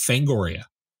 like Fangoria.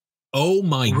 Oh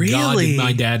my God, did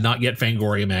my dad not get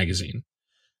Fangoria magazine?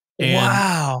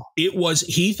 And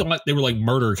he thought they were like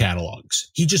murder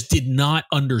catalogs. He just did not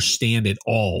understand at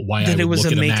all why I would look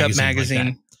at a makeup magazine.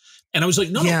 Like, and I was like,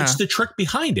 no, it's the trick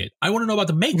behind it. I want to know about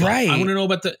the makeup. Right. I want to know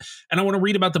about and I want to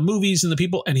read about the movies and the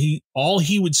people. And all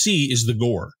he would see is the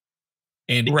gore.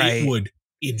 And it would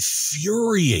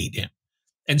infuriate him.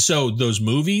 And so those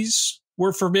movies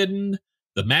were forbidden.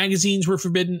 The magazines were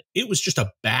forbidden. It was just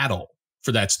a battle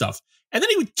for that stuff. And then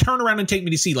he would turn around and take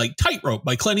me to see like Tightrope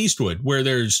by Clint Eastwood, where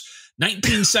there's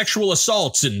 19 sexual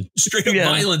assaults and straight up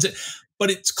violence, but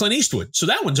it's Clint Eastwood. So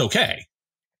that one's okay.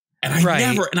 And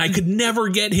I could never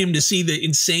get him to see the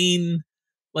insane,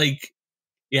 like,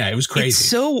 it was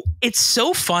crazy. It's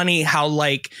so funny how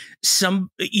like some,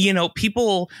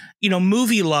 people,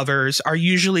 movie lovers are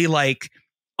usually like,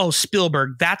 oh,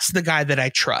 Spielberg, that's the guy that I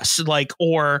trust, like,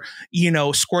 or,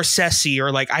 Scorsese,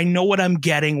 or like, I know what I'm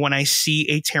getting when I see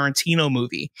a Tarantino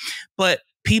movie. But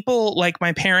people like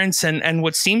my parents and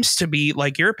what seems to be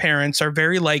like your parents are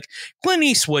very like, Clint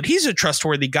Eastwood, he's a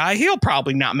trustworthy guy. He'll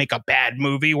probably not make a bad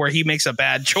movie where he makes a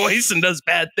bad choice and does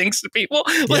bad things to people.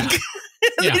 Like,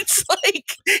 it's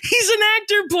like he's an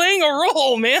actor playing a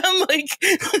role, man. Like,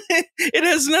 it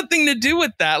has nothing to do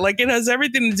with that. Like, it has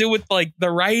everything to do with like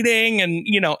the writing and,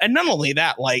 and not only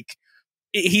that, like,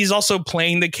 he's also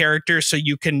playing the character so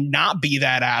you can not be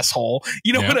that asshole.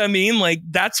 You know what I mean? Like,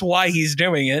 that's why he's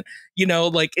doing it.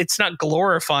 Like, it's not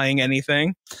glorifying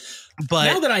anything. But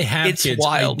now that I have kids,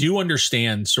 I do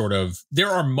understand sort of, there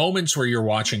are moments where you're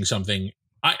watching something.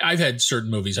 I've had certain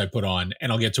movies I put on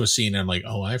and I'll get to a scene and I'm like,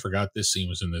 oh, I forgot this scene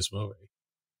was in this movie.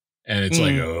 And it's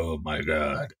like, oh my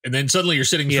God. And then suddenly you're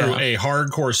sitting through a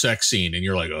hardcore sex scene and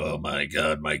you're like, oh my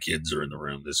God, my kids are in the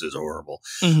room. This is horrible.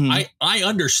 I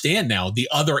understand now the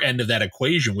other end of that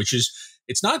equation, which is,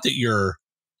 it's not that you're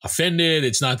offended.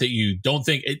 It's not that you don't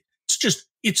think it's just,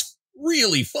 it's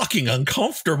really fucking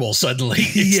uncomfortable suddenly.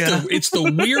 It's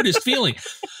the weirdest feeling.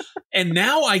 And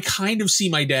now I kind of see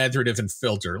my dad through a different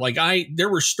filter. Like there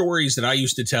were stories that I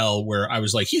used to tell where I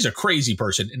was like, he's a crazy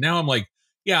person. And now I'm like,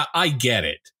 yeah, I get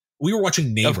it. We were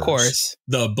watching Neighbors, of course,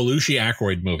 the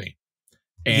Belushi-Aykroyd movie.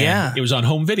 And it was on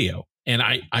home video. And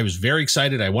I was very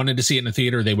excited. I wanted to see it in the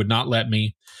theater. They would not let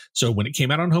me. So when it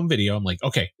came out on home video, I'm like,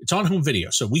 okay, it's on home video.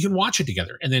 So we can watch it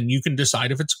together. And then you can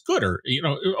decide if it's good or,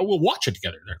 we'll watch it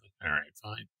together. They're like, all right,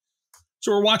 fine.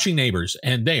 So we're watching Neighbors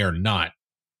and they are not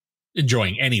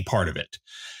enjoying any part of it.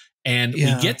 And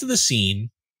we get to the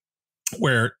scene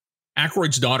where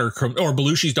Aykroyd's daughter or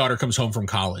Belushi's daughter comes home from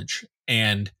college.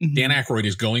 And Dan Aykroyd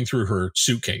is going through her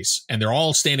suitcase and they're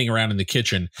all standing around in the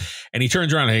kitchen. And he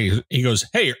turns around and he goes,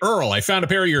 hey, Earl, I found a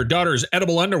pair of your daughter's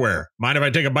edible underwear. Mind if I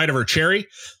take a bite of her cherry?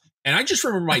 And I just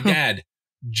remember my dad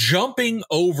jumping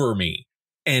over me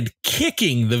and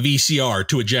kicking the VCR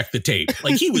to eject the tape.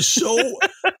 Like he was so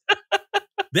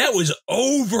that was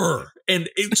over. And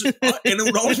it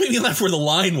would always make me laugh where the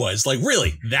line was. Like,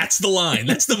 really, that's the line.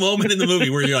 That's the moment in the movie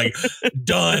where you're like,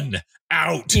 done,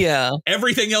 out. Yeah.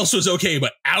 Everything else was okay,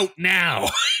 but out now.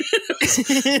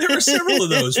 There were several of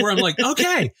those where I'm like,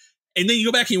 okay. And then you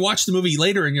go back and you watch the movie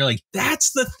later and you're like,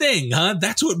 that's the thing, huh?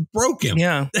 That's what broke him.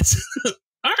 Yeah. That's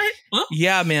all right. Well.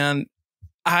 Yeah, man.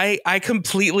 I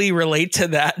completely relate to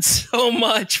that so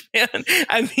much, man.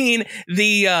 I mean,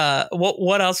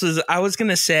 what else was I was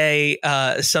gonna say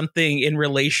something in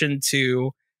relation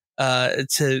to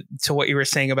what you were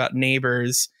saying about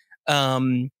Neighbors.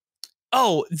 That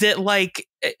like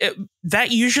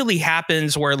that usually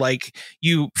happens where like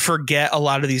you forget a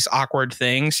lot of these awkward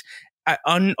things.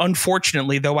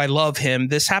 Unfortunately, though, I love him.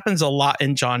 This happens a lot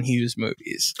in John Hughes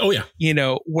movies. Oh,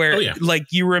 yeah. Where like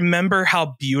you remember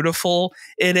how beautiful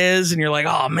it is and you're like,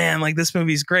 oh, man, like this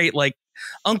movie's great. Like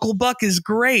Uncle Buck is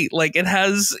great. Like it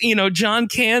has, John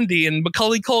Candy and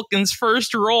Macaulay Culkin's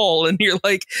first role. And you're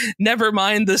like, never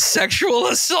mind the sexual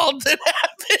assault that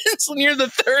happens when you're the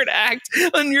third act.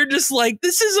 And you're just like,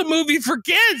 this is a movie for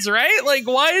kids, right? Like,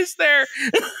 why is there...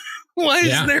 Why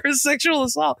is there a sexual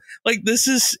assault? Like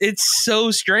it's so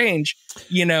strange,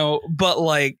 but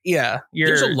like,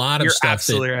 there's a lot of stuff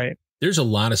absolutely right. There's a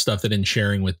lot of stuff that in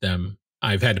sharing with them,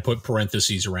 I've had to put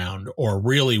parentheses around, or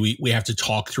really we have to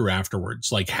talk through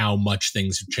afterwards, like how much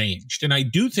things have changed. And I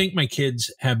do think my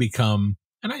kids have become,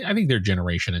 and I think their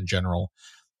generation in general,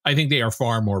 I think they are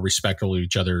far more respectful of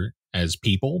each other as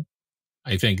people.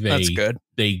 I think that's good.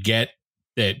 They get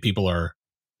that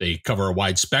they cover a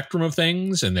wide spectrum of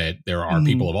things and that there are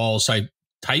people of all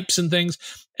types and things,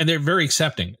 and they're very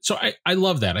accepting. So I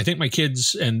love that. I think my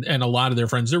kids and a lot of their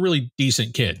friends, they're really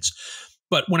decent kids.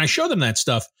 But when I show them that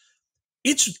stuff,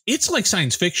 it's like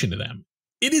science fiction to them.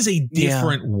 It is a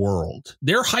different world.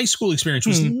 Their high school experience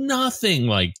was nothing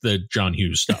like the John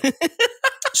Hughes stuff.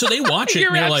 So they watch it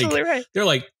and they're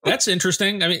like, that's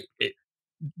interesting. I mean,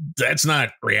 that's not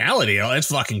reality. Oh,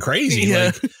 that's fucking crazy. Yeah.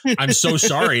 Like, I'm so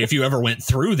sorry if you ever went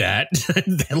through that.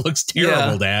 That looks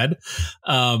terrible, Dad.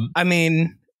 I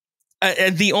mean,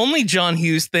 the only John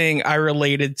Hughes thing I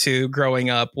related to growing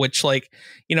up, which like,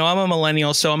 I'm a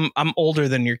millennial, so I'm older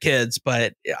than your kids,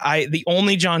 but the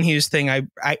only John Hughes thing I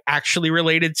actually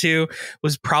related to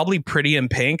was probably Pretty in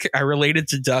Pink. I related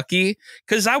to Ducky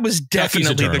because I was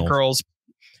definitely the girl's.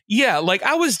 Yeah, like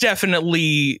I was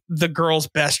definitely the girl's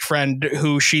best friend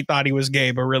who she thought he was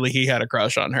gay, but really he had a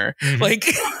crush on her. Mm-hmm. Like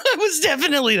I was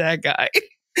definitely that guy.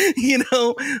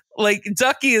 Like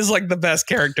Ducky is like the best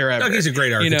character ever. Ducky's a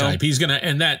great archetype. He's gonna,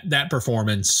 and that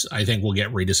performance I think will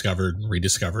get rediscovered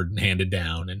and handed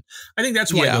down. And I think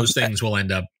that's why those things will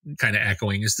end up kind of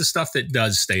echoing is the stuff that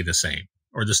does stay the same,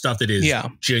 or the stuff that is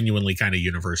genuinely kind of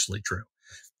universally true.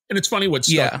 And it's funny what's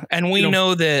and we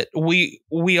know that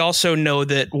we also know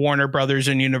that Warner Brothers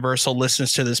and Universal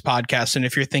listens to this podcast. And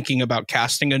if you're thinking about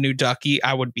casting a new Ducky,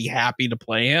 I would be happy to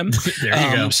play him. There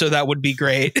you go. So that would be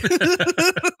great.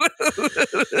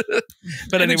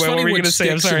 But anyway, what were you going to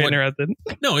say? I'm sorry I interrupted.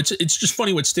 No, it's just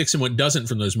funny what sticks and what doesn't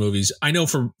from those movies. I know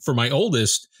for my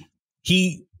oldest,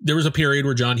 there was a period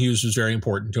where John Hughes was very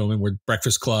important to him, and with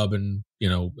Breakfast Club and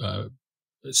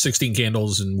 16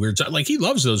 Candles and Weird Science. Like he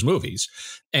loves those movies,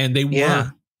 and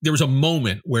there was a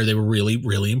moment where they were really,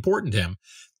 really important to him.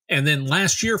 And then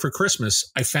last year for Christmas,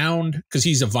 I found, because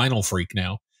he's a vinyl freak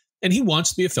now, and he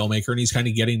wants to be a filmmaker, and he's kind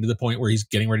of getting to the point where he's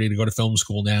getting ready to go to film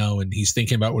school now, and he's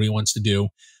thinking about what he wants to do.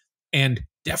 And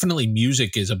definitely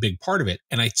music is a big part of it.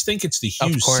 And I think it's the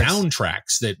Hughes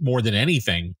soundtracks that more than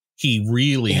anything, he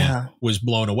really was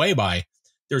blown away by.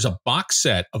 There's a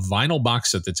vinyl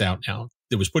box set that's out now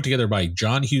that was put together by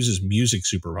John Hughes's music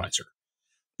supervisor.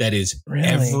 that is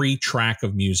every track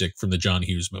of music from the John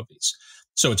Hughes movies.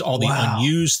 So it's all the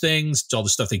unused things. It's all the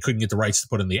stuff they couldn't get the rights to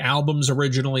put in the albums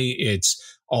originally. It's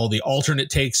all the alternate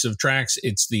takes of tracks.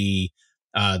 It's the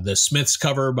Smiths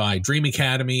cover by Dream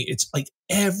Academy. It's like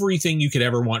everything you could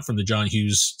ever want from the John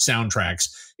Hughes soundtracks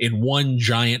in one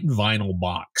giant vinyl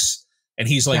box. And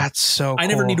he's like, that's so cool. I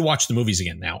never need to watch the movies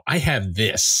again now. I have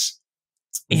this.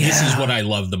 And this is what I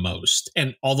love the most.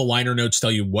 And all the liner notes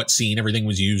tell you what scene everything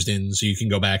was used in, so you can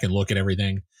go back and look at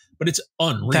everything. But it's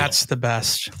unreal. That's the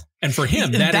best. And for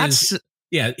him,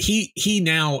 he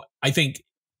now, I think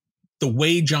the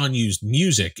way John used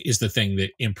music is the thing that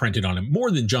imprinted on him more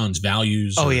than John's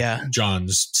values.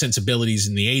 John's sensibilities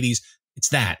in the 80s. It's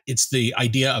that. It's the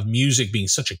idea of music being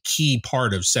such a key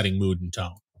part of setting mood and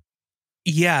tone.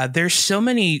 Yeah, there's so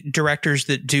many directors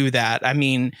that do that. I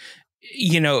mean,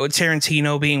 you know,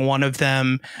 Tarantino being one of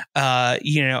them,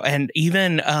 you know, and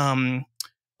even,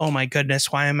 oh my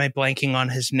goodness, why am I blanking on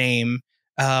his name?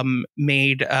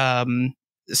 Made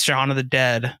Shaun of the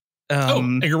Dead.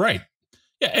 Edgar Wright.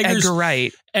 Yeah, Edgar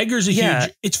Wright. Edgar's a huge,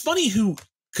 it's funny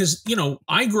because, you know,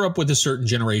 I grew up with a certain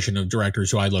generation of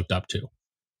directors who I looked up to.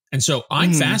 And so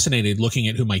I'm fascinated looking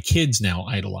at who my kids now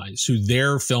idolize, who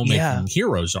their filmmaking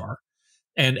heroes are.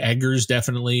 And Edgar's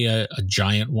definitely a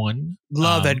giant one.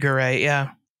 Love Edgar Wright,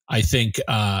 yeah. I think,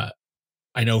 I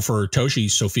know for Toshi,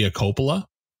 Sofia Coppola.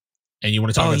 And you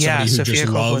want to talk about somebody who Sofia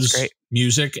just loves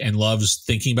music and loves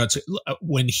thinking about...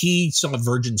 When he saw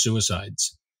Virgin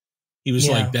Suicides, he was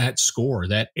like, that score,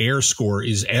 that Air score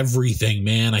is everything,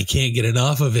 man. I can't get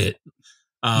enough of it.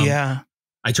 I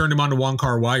turned him on to Wong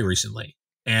Kar-wai recently.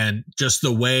 And just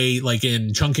the way, like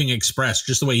in Chungking Express,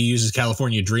 just the way he uses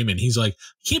California Dreamin', he's like,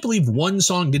 I can't believe one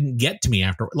song didn't get to me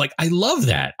after. Like, I love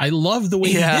that. I love the way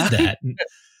he did that.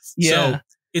 So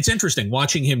it's interesting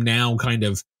watching him now kind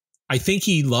of, I think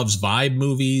he loves vibe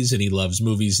movies and he loves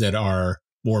movies that are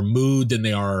more mood than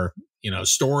they are, you know,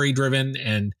 story driven.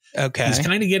 And he's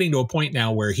kind of getting to a point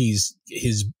now where his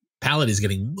palette is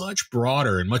getting much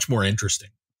broader and much more interesting.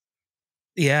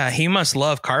 Yeah, he must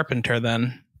love Carpenter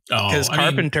then. Because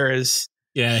Carpenter is...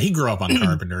 Yeah, he grew up on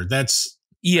Carpenter. That's...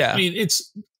 Yeah. I mean,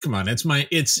 it's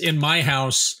in my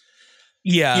house.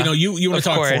 Yeah. You know, you want to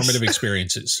talk formative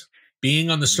experiences. Being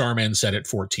on the Starman set at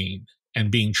 14 and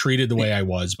being treated the way I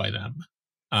was by them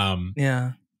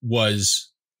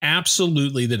was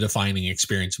absolutely the defining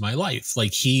experience of my life.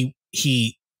 Like he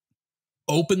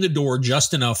opened the door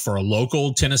just enough for a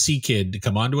local Tennessee kid to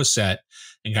come onto a set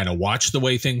and kind of watch the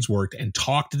way things worked and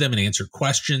talk to them and answer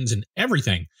questions and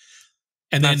everything.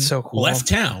 And then left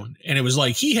town. And it was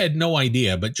like, he had no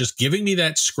idea, but just giving me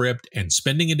that script and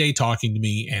spending a day talking to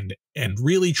me and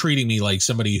really treating me like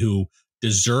somebody who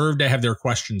deserved to have their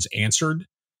questions answered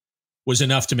was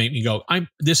enough to make me go,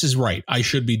 this is right. I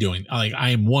should be doing, like,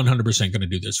 I am 100% going to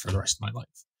do this for the rest of my life.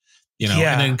 You know,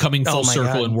 and then coming full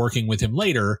circle and working with him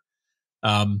later.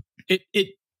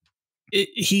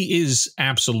 He is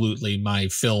absolutely my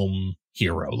film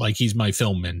hero. Like, he's my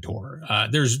film mentor.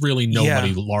 There's really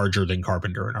nobody larger than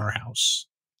Carpenter in our house.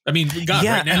 I mean, God,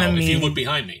 right now, if you look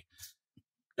behind me,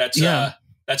 that's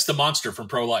the monster from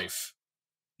Pro-Life.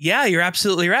 Yeah, you're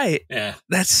absolutely right. Yeah,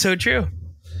 that's so true.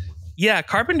 Yeah,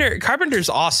 Carpenter's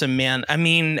awesome, man. I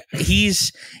mean,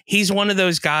 he's one of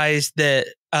those guys that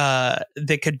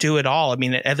could do it all. I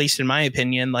mean, at least in my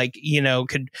opinion, like, you know,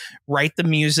 could write the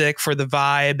music for the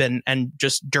vibe and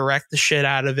just direct the shit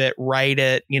out of it, write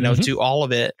it, you know, do all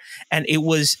of it. And it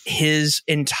was his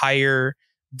entire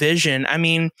vision. I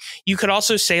mean, you could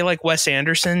also say like Wes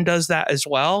Anderson does that as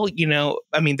well. You know,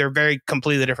 I mean, they're very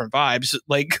completely different vibes.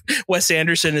 Like, Wes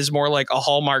Anderson is more like a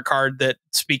Hallmark card that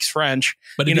speaks French,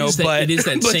 but it is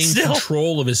that same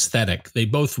control of aesthetic. They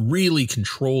both really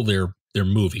control their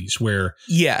movies where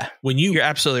when you're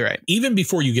absolutely right. Even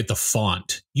before you get the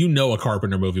font, you know, a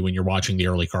Carpenter movie when you're watching the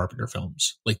early Carpenter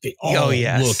films, like they all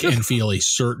look and feel a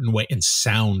certain way and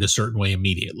sound a certain way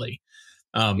immediately.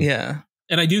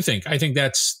 And I think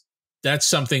that's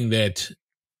something that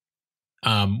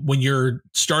when you're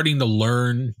starting to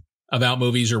learn about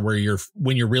movies or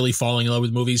when you're really falling in love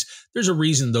with movies, there's a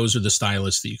reason those are the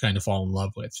stylists that you kind of fall in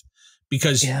love with,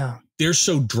 because they're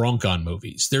so drunk on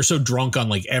movies. They're so drunk on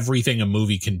like everything a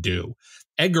movie can do.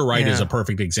 Edgar Wright is a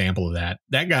perfect example of that.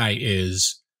 That guy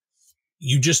is,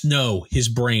 you just know his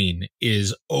brain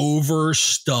is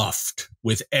overstuffed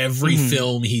with every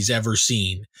film he's ever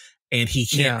seen. And he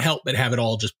can't help but have it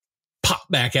all just pop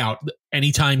back out.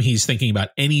 Anytime he's thinking about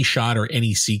any shot or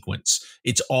any sequence,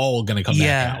 it's all going to come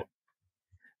back out.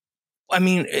 I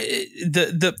mean,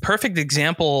 the perfect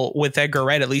example with Edgar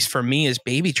Wright, at least for me, is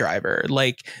Baby Driver.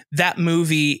 Like, that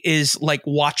movie is like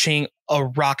watching a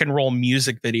rock and roll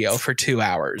music video for 2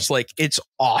 hours. Like, it's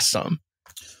awesome.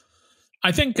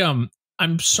 I think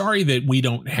I'm sorry that we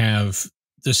don't have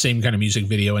the same kind of music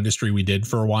video industry we did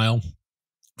for a while.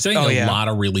 So I think a lot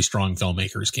of really strong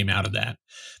filmmakers came out of that.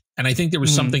 And I think there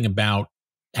was something about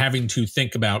having to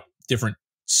think about different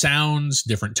sounds,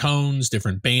 different tones,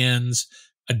 different bands,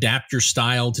 adapt your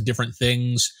style to different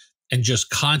things, and just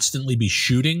constantly be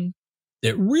shooting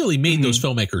that really made those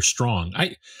filmmakers strong.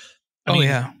 I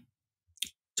mean,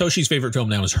 Toshi's favorite film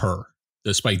now is Her,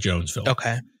 the Spike Jonze film.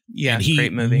 Okay. Yeah, and he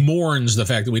great movie. Mourns the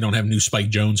fact that we don't have new Spike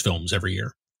Jonze films every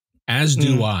year. As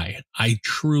do I. I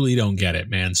truly don't get it,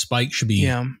 man. Spike should be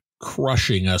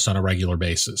crushing us on a regular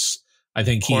basis. I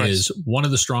think he is one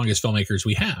of the strongest filmmakers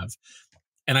we have.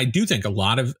 And I do think a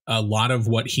lot of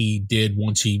what he did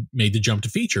once he made the jump to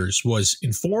features was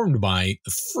informed by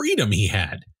the freedom he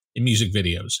had in music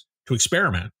videos to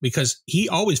experiment, because he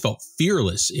always felt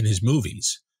fearless in his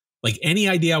movies. Like, any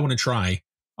idea I want to try,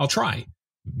 I'll try.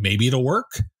 Maybe it'll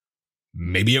work.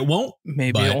 Maybe it won't.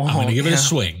 Maybe it won't. I'm going to give it a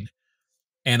swing.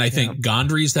 And I think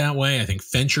Gondry's that way. I think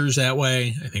Fincher's that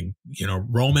way. I think,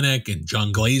 Romanek and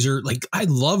John Glazer. Like, I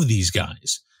love these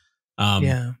guys.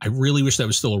 I really wish that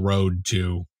was still a road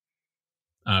to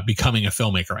becoming a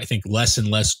filmmaker. I think less and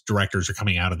less directors are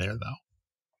coming out of there, though.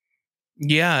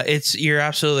 Yeah, you're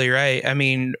absolutely right. I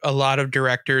mean, a lot of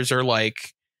directors are like,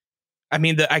 I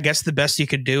mean, I guess the best you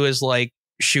could do is like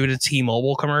shoot a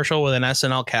T-Mobile commercial with an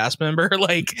SNL cast member.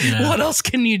 Like, what else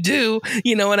can you do?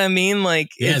 You know what I mean? Like,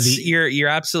 you're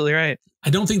absolutely right. I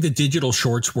don't think the digital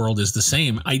shorts world is the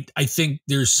same. I think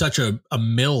there's such a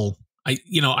mill.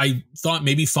 I thought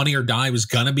maybe Funny or Die was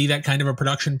going to be that kind of a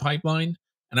production pipeline,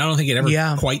 and I don't think it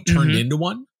ever quite turned into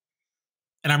one.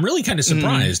 And I'm really kind of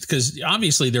surprised, because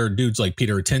obviously there are dudes like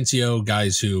Peter Atencio,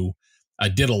 guys who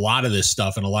did a lot of this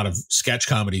stuff and a lot of sketch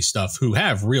comedy stuff, who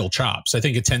have real chops. I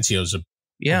think Atencio's a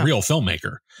real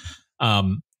filmmaker.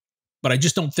 But I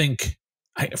just don't think,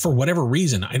 for whatever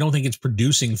reason, I don't think it's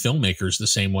producing filmmakers the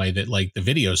same way that like the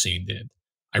video scene did.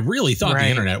 I really thought the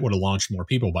internet would have launched more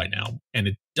people by now, and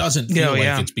it doesn't feel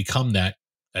like it's become that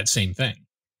same thing.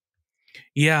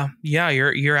 Yeah,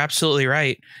 you're absolutely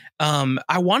right.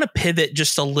 I want to pivot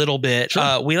just a little bit.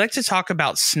 Sure. We like to talk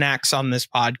about snacks on this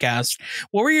podcast.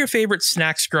 What were your favorite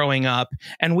snacks growing up?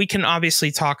 And we can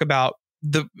obviously talk about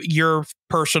your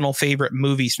personal favorite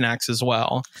movie snacks as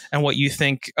well, and what you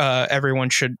think everyone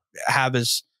should have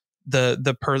as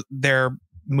their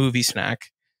movie snack.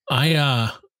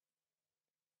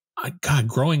 God,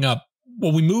 growing up,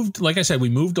 well, we moved, like I said, we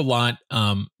moved a lot.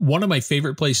 One of my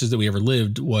favorite places that we ever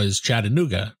lived was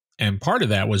Chattanooga. And part of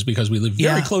that was because we lived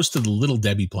very close to the Little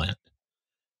Debbie plant.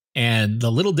 And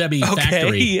the Little Debbie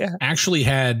factory actually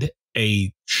had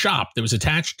a shop that was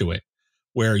attached to it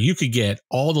where you could get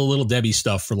all the Little Debbie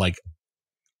stuff for like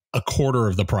a quarter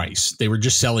of the price. They were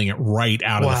just selling it right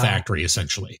out of the factory,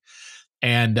 essentially.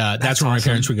 And that's where my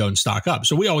parents would go and stock up.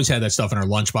 So we always had that stuff in our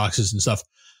lunch boxes and stuff.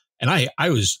 And I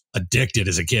was addicted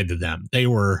as a kid to them. They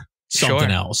were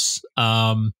something else.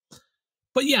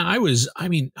 But yeah, I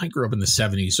grew up in the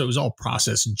 70s, so it was all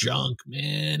processed junk,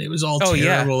 man. It was all terrible.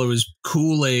 Yeah. It was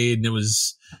Kool-Aid, and it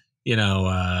was,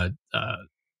 a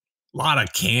lot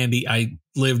of candy. I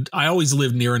always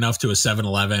lived near enough to a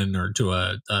 7-Eleven or to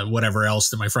a whatever else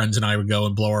that my friends and I would go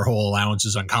and blow our whole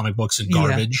allowances on comic books and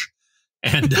garbage.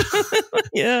 Yeah. And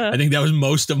I think that was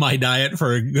most of my diet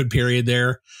for a good period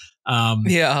there. And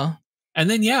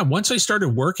then, once I started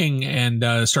working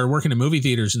and started working in movie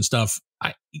theaters and stuff,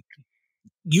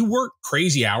 you work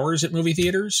crazy hours at movie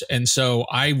theaters. And so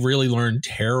I really learned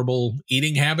terrible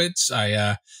eating habits.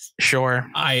 I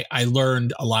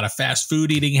learned a lot of fast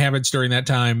food eating habits during that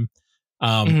time.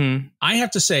 I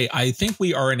have to say, I think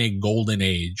we are in a golden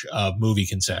age of movie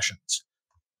concessions.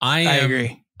 I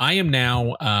agree. I am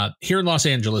now here in Los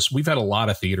Angeles. We've had a lot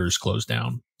of theaters closed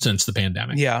down since the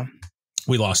pandemic. Yeah.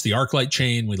 We lost the ArcLight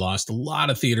chain. We lost a lot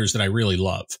of theaters that I really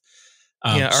love.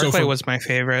 ArcLight was my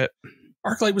favorite.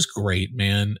 ArcLight was great,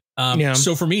 man.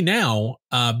 So for me now,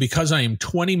 because I am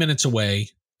 20 minutes away,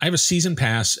 I have a season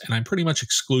pass and I pretty much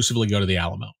exclusively go to the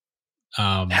Alamo.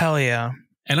 Hell yeah.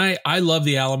 And I love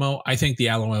the Alamo. I think the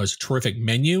Alamo is a terrific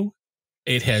menu.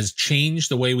 It has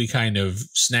changed the way we kind of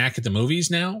snack at the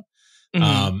movies now.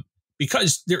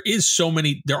 Because there are so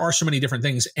many different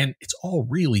things, and it's all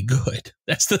really good.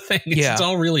 That's the thing. It's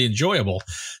all really enjoyable.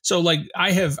 So like I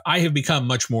have become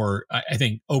much more, I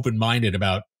think, open-minded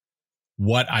about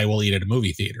what I will eat at a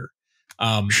movie theater.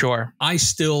 I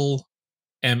still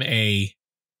am a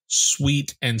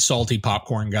sweet and salty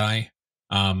popcorn guy.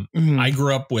 I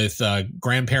grew up with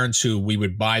grandparents who we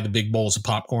would buy the big bowls of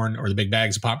popcorn or the big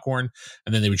bags of popcorn,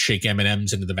 and then they would shake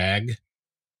M&Ms into the bag.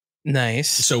 Nice.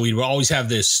 So we would always have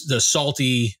the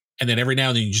salty, and then every now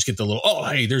and then you just get the little, oh,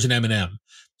 hey, there's an M&M.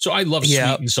 So I love sweet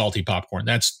and salty popcorn.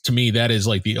 To me, that is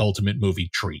like the ultimate movie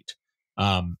treat.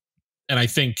 And I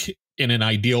think in an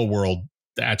ideal world,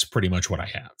 that's pretty much what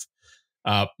I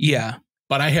have.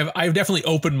 But I've definitely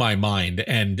opened my mind,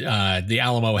 and the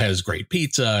Alamo has great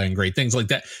pizza and great things like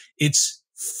that. It's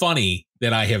funny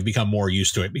that I have become more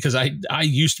used to it, because I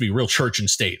used to be real church and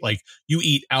state. Like, you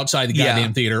eat outside the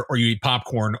goddamn theater, or you eat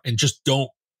popcorn and just don't,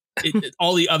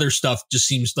 all the other stuff just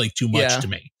seems like too much to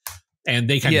me. And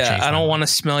they kind of changed. I don't want to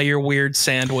smell your weird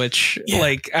sandwich.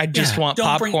 Like, I just want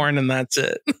popcorn and that's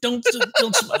it. Don't.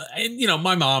 And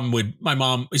my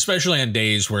mom, especially on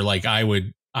days where like I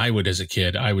would as a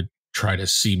kid, I would try to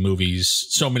see movies.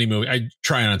 So many movies. I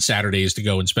try on Saturdays to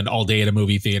go and spend all day at a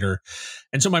movie theater.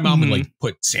 And so my mom would like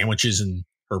put sandwiches in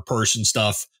her purse and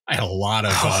stuff. I had a lot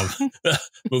of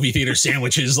movie theater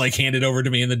sandwiches like handed over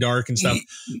to me in the dark and stuff.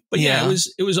 But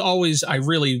it was always,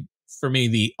 for me,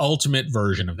 the ultimate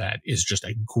version of that is just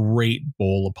a great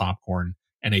bowl of popcorn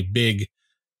and a big,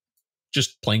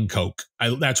 just plain Coke.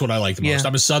 That's what I like the most.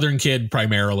 I'm a Southern kid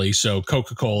primarily, so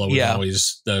Coca-Cola was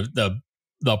always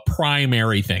the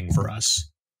primary thing for us.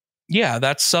 Yeah,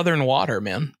 that's Southern water,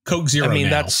 man. Coke Zero. I mean,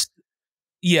 now. that's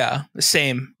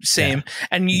same. Yeah.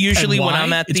 And usually when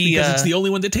I'm at because it's the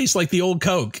only one that tastes like the old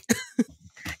Coke.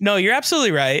 No, you're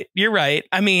absolutely right. You're right.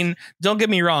 I mean, don't get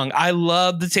me wrong. I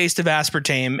love the taste of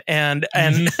aspartame and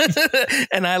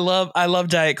and I love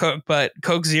Diet Coke, but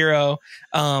Coke Zero,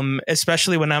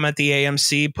 especially when I'm at the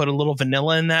AMC, put a little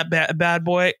vanilla in that bad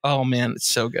boy. Oh man, it's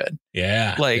so good.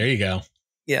 Yeah. Like, there you go.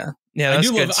 Yeah. Yeah.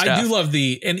 That's I do love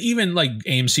and even like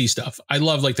AMC stuff. I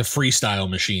love like the freestyle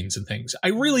machines and things. I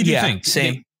really do think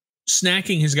same.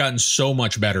 Snacking has gotten so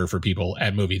much better for people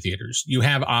at movie theaters. You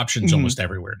have options almost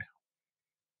everywhere now.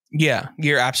 Yeah,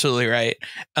 you're absolutely right.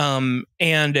 And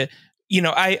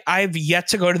I've yet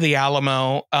to go to the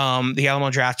Alamo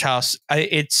Draft House.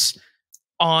 It's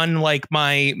on like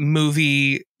my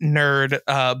movie nerd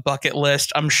bucket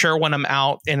list. I'm sure when I'm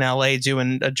out in LA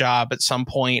doing a job at some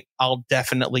point, I'll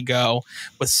definitely go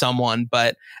with someone.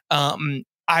 But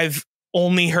I've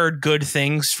only heard good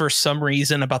things for some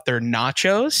reason about their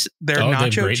nachos. Their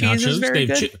nacho cheese is very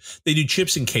good. They do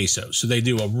chips and queso, so they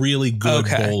do a really good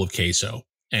bowl of queso.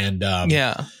 And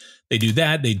they do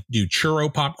that. They do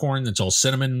churro popcorn that's all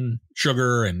cinnamon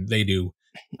sugar, and they do.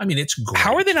 I mean, it's great.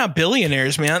 How are they not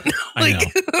billionaires, man? I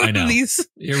know. It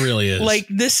really is. Like,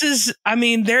 this is. I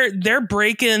mean, they're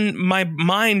breaking my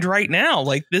mind right now.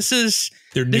 Like, this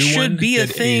should be a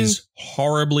thing. Is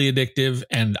horribly addictive,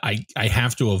 and I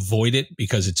have to avoid it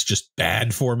because it's just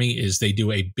bad for me. Is they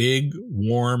do a big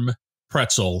warm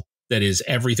pretzel that is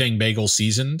everything bagel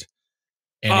seasoned.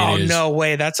 And no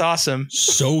way. That's awesome.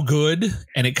 So good.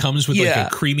 And it comes with like a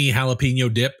creamy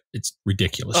jalapeno dip. It's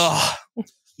ridiculous. Oh,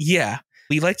 yeah.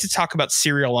 We like to talk about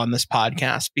cereal on this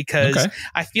podcast because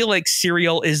I feel like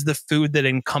cereal is the food that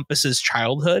encompasses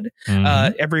childhood.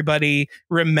 Everybody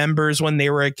remembers when they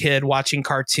were a kid watching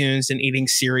cartoons and eating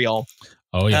cereal.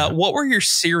 Oh, yeah. What were your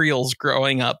cereals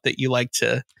growing up that you like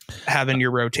to have in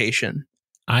your rotation?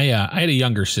 I had a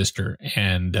younger sister,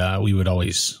 and we would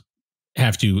always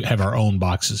have to have our own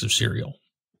boxes of cereal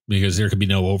because there could be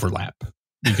no overlap,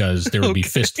 because there would be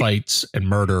fist fights and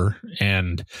murder.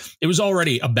 And it was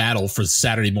already a battle for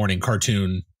Saturday morning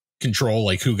cartoon control,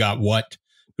 like who got what,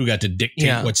 who got to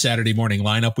dictate what Saturday morning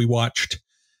lineup we watched.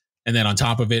 And then on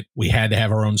top of it, we had to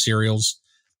have our own cereals.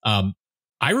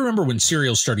 I remember when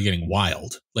cereals started getting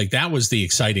wild. Like, that was the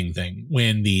exciting thing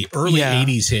when the early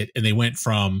 80s hit and they went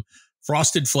from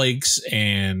Frosted Flakes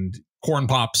and Corn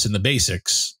Pops and the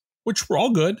basics, which were all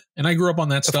good. And I grew up on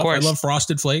that stuff. I love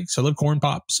Frosted Flakes. I love Corn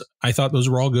Pops. I thought those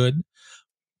were all good.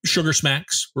 Sugar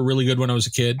Smacks were really good when I was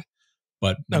a kid.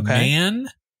 But man,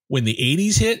 when the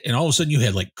 80s hit and all of a sudden you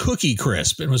had like Cookie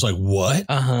Crisp, and it was like, what?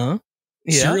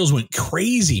 Cereals went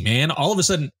crazy, man. All of a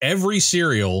sudden, every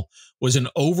cereal was an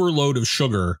overload of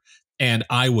sugar, and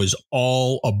I was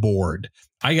all aboard.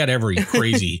 I got every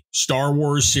crazy Star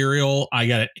Wars cereal. I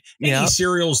got any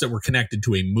cereals that were connected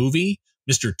to a movie.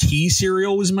 Mr. T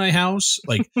cereal was in my house.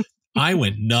 Like, I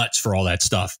went nuts for all that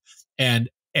stuff. And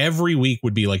every week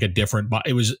would be like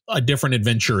it was a different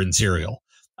adventure in cereal.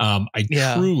 I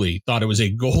truly thought it was a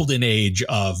golden age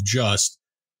of just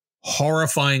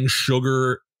horrifying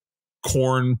sugar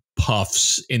corn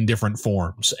puffs in different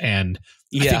forms. And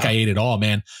I think I ate it all,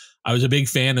 man. I was a big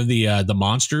fan of the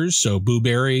monsters. So Boo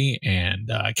Berry and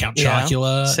Count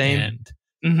Chocula. Same.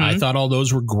 And I thought all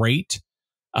those were great.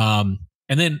 And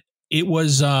then It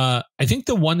was, I think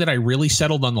the one that I really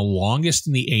settled on the longest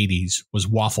in the 80s was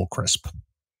Waffle Crisp.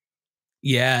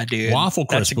 Yeah, dude. Waffle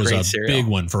Crisp was a big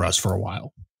one for us for a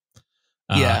while.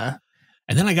 Yeah.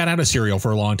 And then I got out of cereal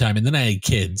for a long time, and then I had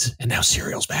kids, and now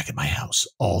cereal's back in my house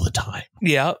all the time.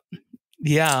 Yeah.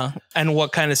 Yeah. And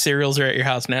what kind of cereals are at your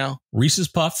house now? Reese's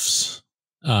Puffs.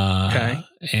 Okay.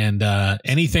 And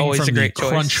anything Always from a the great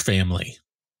Crunch choice. family.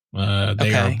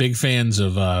 They are big fans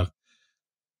of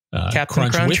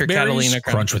Captain Crunch with or berries, Catalina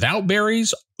Crunch without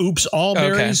berries, Oops All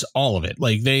Berries, all of it.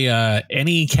 Like they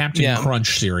any Captain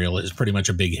Crunch cereal is pretty much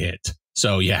a big hit.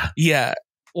 So yeah. Yeah.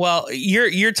 Well,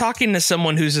 you're talking to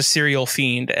someone who's a cereal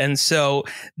fiend, and so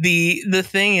the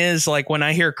thing is, like, when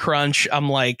I hear Crunch, I'm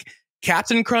like,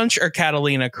 Captain Crunch or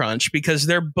Catalina Crunch, because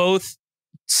they're both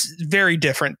very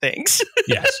different things.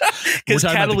 Yes, because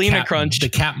Catalina Crunch, the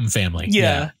Captain family.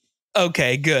 Yeah.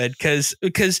 Okay, good.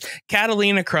 Because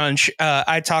Catalina Crunch,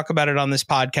 I talk about it on this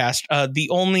podcast. The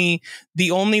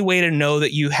only way to know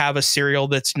that you have a cereal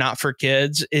that's not for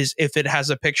kids is if it has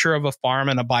a picture of a farm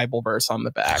and a Bible verse on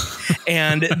the back,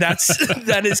 and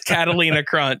that is Catalina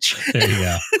Crunch. There you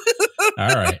go. All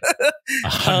right,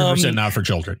 100% not for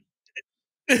children.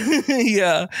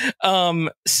 Yeah.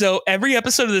 So every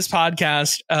episode of this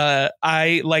podcast,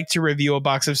 I like to review a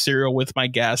box of cereal with my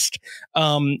guest.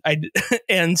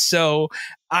 And so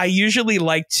I usually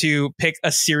like to pick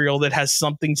a cereal that has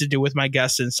something to do with my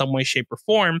guest in some way, shape, or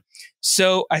form.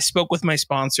 So I spoke with my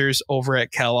sponsors over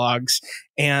at Kellogg's,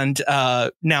 and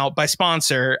now by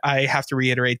sponsor, I have to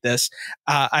reiterate this.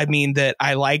 I mean that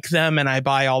I like them and I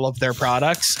buy all of their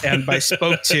products, and by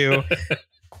spoke to,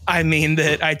 I mean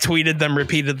that I tweeted them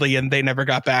repeatedly and they never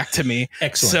got back to me.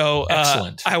 Excellent. So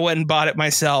Excellent. I went and bought it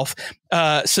myself.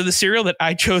 So the cereal that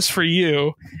I chose for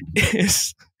you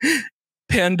is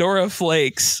Pandora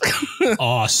Flakes.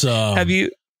 Awesome. Have you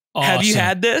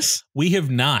had this? We have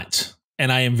not.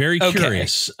 And I am very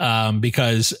curious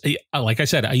because, like I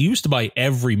said, I used to buy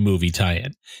every movie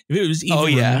tie-in. If it was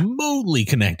even remotely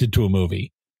connected to a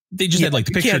movie, they just had like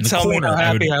the picture in the corner.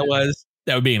 How happy I was.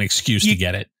 That would be an excuse to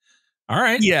get it. All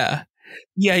right. Yeah.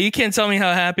 Yeah. You can't tell me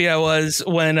how happy I was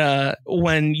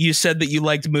when you said that you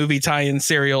liked movie tie-in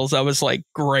cereals. I was like,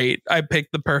 great. I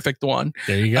picked the perfect one.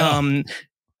 There you go.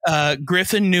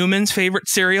 Griffin Newman's favorite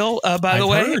cereal, by the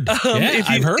way.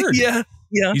 I've heard. Yeah.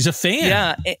 Yeah. He's a fan.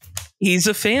 Yeah. He's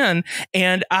a fan.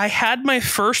 And I had my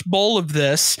first bowl of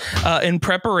this in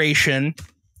preparation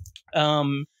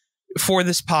for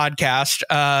this podcast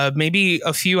maybe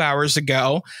a few hours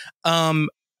ago.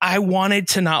 I wanted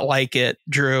to not like it,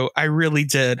 Drew. I really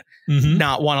did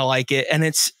not want to like it.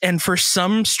 And for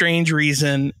some strange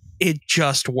reason, it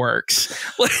just works.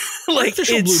 Like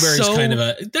Artificial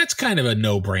blueberries that's kind of a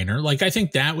no-brainer. Like I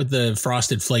think that with the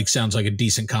Frosted Flakes sounds like a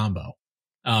decent combo.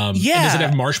 Yeah. And does it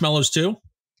have marshmallows too?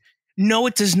 No,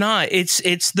 it does not.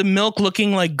 It's the milk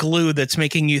looking like glue that's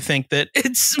making you think that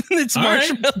it's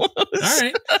marshmallows. All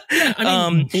right. Yeah, I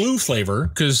mean, blue flavor,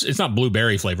 because it's not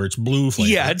blueberry flavor, it's blue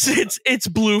flavor. Yeah, it's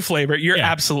blue flavor. You're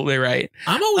absolutely right.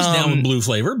 I'm always down with blue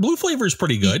flavor. Blue flavor is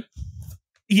pretty good.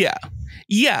 Yeah.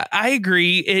 Yeah, I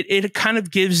agree. It kind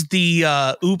of gives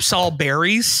the Oops All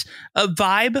Berries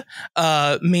vibe.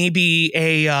 Maybe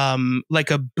a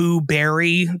like a boo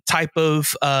berry type of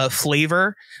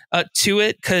flavor to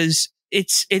it, because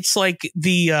it's like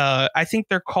the I think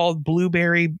they're called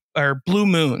blueberry or blue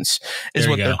moons is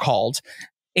what they're called,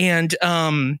 and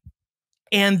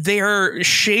they're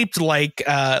shaped like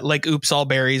Oops All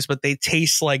Berries, but they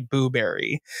taste like Boo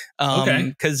Berry,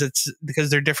 because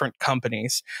they're different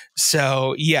companies.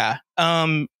 So yeah,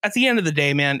 at the end of the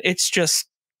day, man, it's just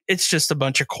a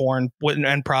bunch of corn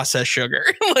and processed sugar.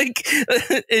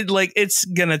 It's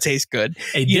gonna taste good.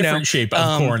 A different shape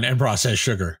of corn and processed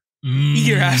sugar.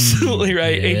 You're absolutely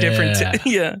right. A different,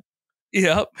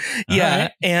 Yep. Yeah.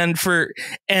 Right. And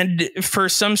for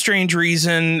some strange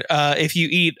reason, if you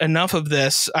eat enough of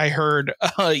this, I heard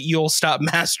you'll stop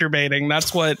masturbating.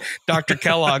 That's what Dr.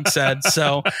 Kellogg said.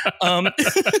 So,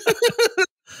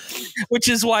 which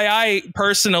is why I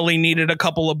personally needed a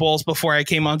couple of bowls before I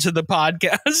came onto the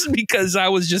podcast, because I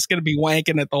was just going to be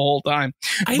wanking it the whole time.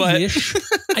 I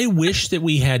wish that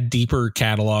we had deeper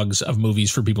catalogs of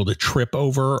movies for people to trip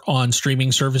over on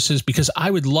streaming services, because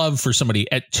I would love for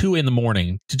somebody at 2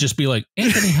 a.m. to just be like,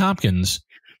 Anthony Hopkins,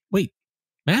 wait,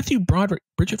 Matthew Broderick,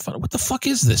 Bridget Fonda, what the fuck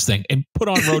is this thing? And put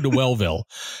on Road to Wellville.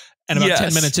 And about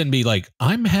 10 minutes in, be like,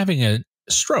 I'm having a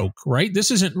stroke, right? This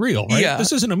isn't real, right? Yeah.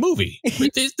 This isn't a movie.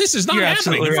 This is not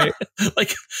happening. Right.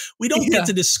 Like, we don't get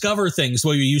to discover things the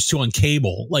way we used to on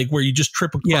cable, like where you just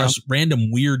trip across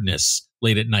random weirdness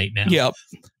late at night now. Yep.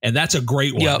 And that's a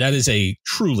great one. Yep. That is a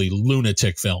truly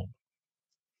lunatic film.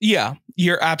 Yeah,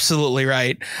 you're absolutely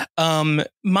right.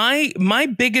 My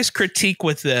biggest critique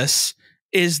with this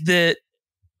is that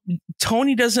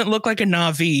Tony doesn't look like a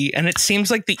Na'vi, and it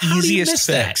seems like the easiest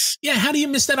fix. Yeah, how do you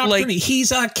miss that opportunity? Like,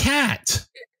 he's a cat.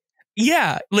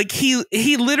 Yeah, like he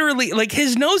literally, like,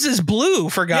 his nose is blue,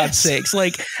 for God's sakes.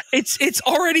 Like it's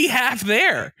already half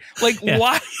there. Like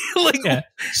why? Like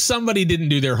somebody didn't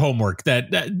do their homework.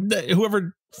 That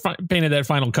whoever painted that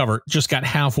final cover just got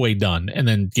halfway done and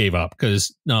then gave up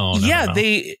because no.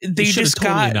 They just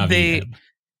got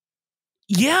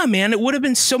Yeah, man, it would have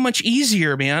been so much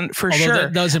easier, man, for sure.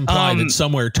 That does imply that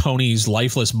somewhere Tony's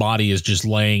lifeless body is just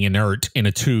laying inert in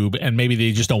a tube, and maybe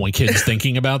they just don't want kids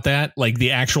thinking about that. Like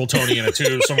the actual Tony in a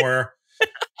tube somewhere.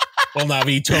 Well,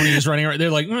 Na'vi Tony is running around.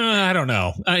 They're like, I don't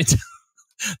know.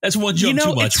 That's one jump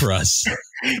too much for us.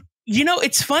 You know,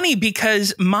 it's funny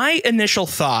because my initial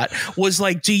thought was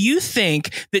like, do you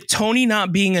think that Tony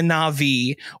not being a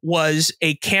Na'vi was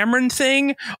a Cameron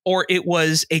thing or it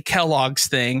was a Kellogg's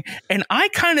thing? And I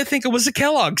kind of think it was a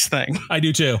Kellogg's thing. I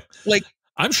do too. Like,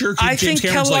 I'm sure James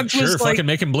Cameron's like, sure, fucking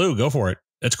make him blue. Go for it.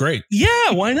 That's great.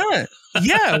 Yeah, why not?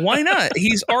 Yeah, why not?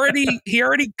 He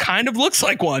already kind of looks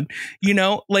like one, you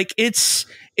know, like it's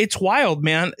wild,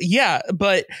 man. Yeah,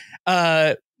 but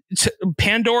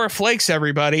Pandora Flakes,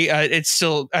 everybody. It's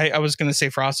still, I was going to say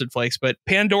Frosted Flakes, but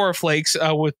Pandora Flakes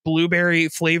with blueberry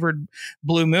flavored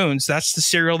Blue Moons. That's the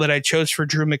cereal that I chose for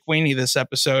Drew McWeeny this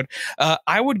episode.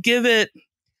 I would give it,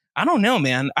 I don't know,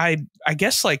 man. I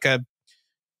guess like a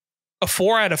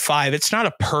 4 out of 5. It's not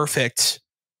a perfect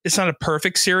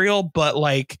cereal, but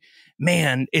like,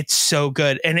 man, it's so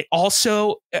good. And it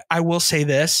also, I will say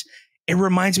this, it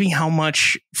reminds me how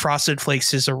much Frosted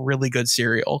Flakes is a really good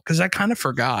cereal because I kind of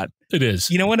forgot. It is.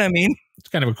 You know what I mean? It's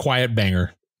kind of a quiet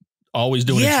banger. Always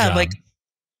doing its job. Like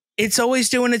it's always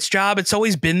doing its job. It's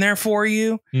always been there for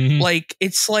you. Mm-hmm. Like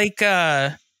it's like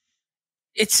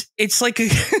it's like a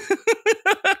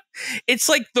it's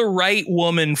like the right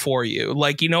woman for you.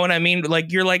 Like, you know what I mean?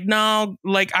 Like you're like, no,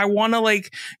 like I want to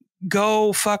like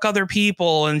go fuck other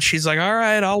people, and she's like, all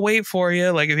right, I'll wait for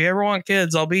you, like if you ever want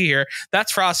kids, I'll be here.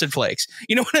 That's Frosted Flakes,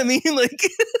 you know what I mean? Like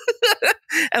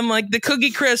and like the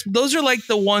Cookie Crisp, those are like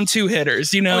the 1-2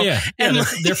 hitters, you know. And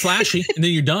they're flashy and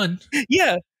then you're done.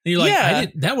 And you're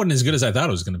like, that wasn't as good as I thought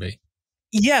it was going to be.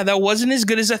 That wasn't as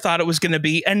good as I thought it was going to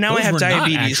be, and now those I have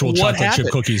diabetes. Not actual chocolate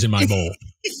chip cookies in my bowl.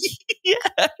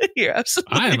 You're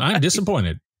absolutely I'm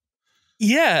disappointed.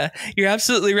 Yeah, you're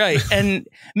absolutely right. And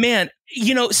man,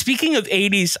 you know, speaking of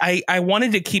 80s, I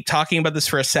wanted to keep talking about this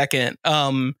for a second.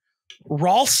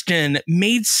 Ralston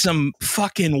made some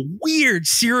fucking weird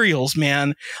cereals,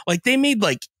 man. Like they made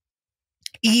like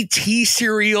E.T.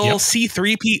 cereal,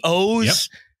 C-3POs. Yep.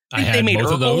 I had made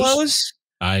both of those.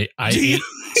 I ate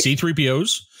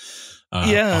C-3POs.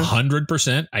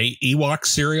 100%. I ate Ewok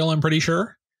cereal, I'm pretty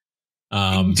sure.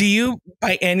 Do you,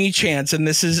 by any chance, and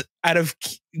this is out of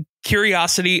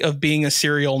curiosity of being a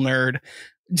cereal nerd,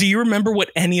 do you remember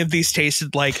what any of these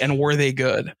tasted like, and were they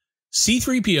good?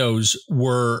 C-3POs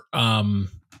were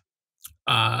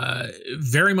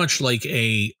very much like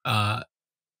a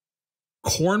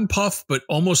corn puff, but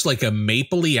almost like a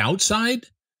mapley outside.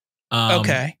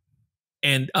 Okay.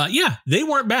 And they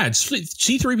weren't bad.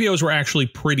 C-3POs were actually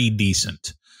pretty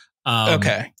decent.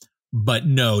 Okay. But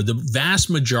no, the vast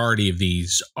majority of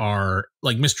these are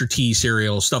like Mr. T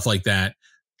cereal, stuff like that.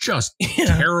 Just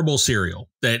terrible cereal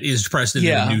that is pressed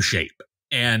into a new shape.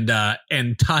 And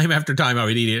time after time I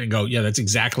would eat it and go, yeah, that's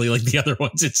exactly like the other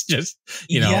ones. It's just,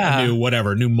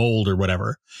 new mold or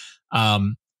whatever. I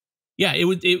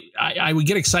would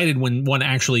get excited when one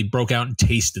actually broke out and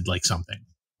tasted like something.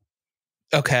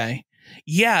 Okay.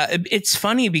 Yeah, it's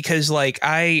funny because like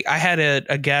I had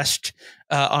a guest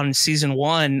on season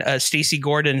 1, Stacey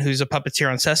Gordon, who's a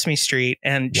puppeteer on Sesame Street,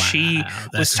 and she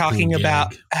was talking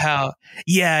about how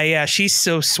she's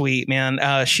so sweet, man.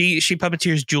 She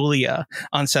puppeteers Julia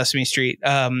on Sesame Street.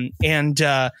 But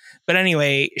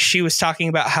anyway, she was talking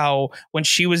about how when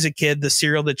she was a kid, the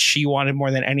cereal that she wanted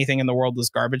more than anything in the world was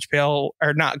Cabbage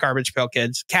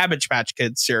Patch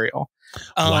Kids cereal.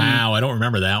 Wow, I don't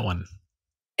remember that one.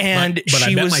 And but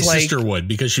she I bet was my sister would,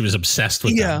 because she was obsessed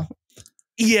with them.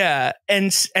 Yeah.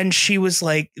 And she was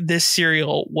like, this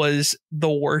cereal was the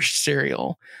worst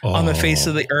cereal on the face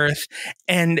of the earth.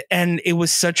 And it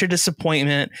was such a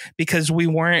disappointment because we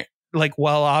weren't like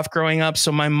well off growing up.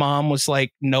 So my mom was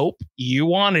like, nope, you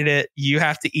wanted it. You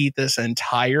have to eat this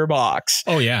entire box.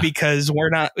 Oh yeah. Because we're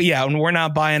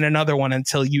not buying another one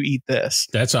until you eat this.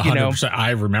 That's 100%.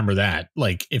 I remember that.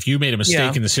 Like if you made a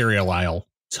mistake in the cereal aisle,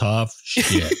 tough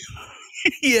shit.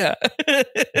 Yeah.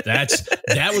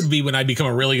 That would be when I become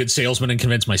a really good salesman and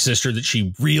convince my sister that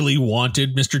she really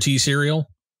wanted Mr. T cereal.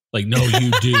 Like, no,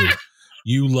 you do.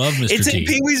 You love Mr. T. It's in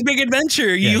Pee-wee's Big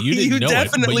Adventure. Yeah, you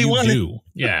definitely want it. Do.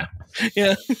 Yeah.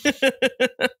 Yeah.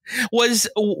 Was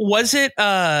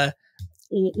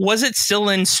it still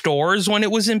in stores when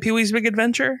it was in Pee-wee's Big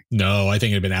Adventure? No, I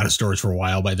think it had been out of stores for a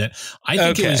while by then.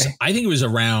 I think it was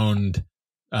around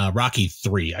Rocky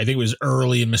 3. I think it was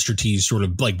early in Mr. T's sort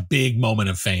of like big moment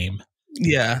of fame.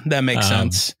 Yeah, that makes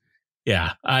sense.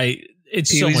 Yeah,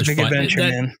 it's Pee-wee's so much Big fun. Adventure,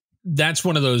 man. That's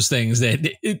one of those things that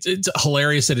it's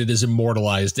hilarious that it is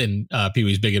immortalized in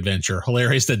Pee-wee's Big Adventure.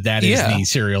 Hilarious that is the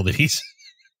cereal that he's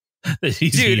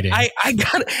eating.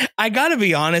 I gotta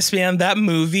be honest, man. That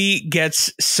movie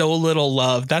gets so little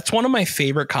love. That's one of my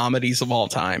favorite comedies of all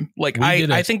time. Like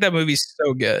I think that movie's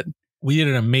so good. We did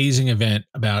an amazing event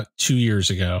about 2 years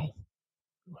ago.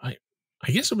 I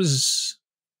guess it was.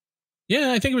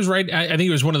 Yeah, I think it was right. I think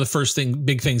it was one of the first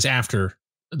big things after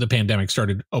the pandemic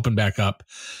started open back up,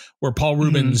 where Paul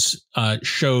Rubens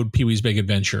showed Pee-wee's Big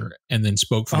Adventure and then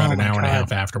spoke for about an hour and a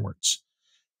half afterwards.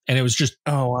 And it was just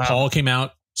Paul came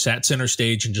out, sat center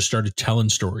stage and just started telling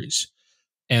stories,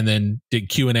 and then did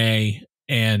Q&A,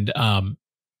 and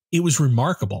it was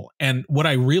remarkable. And what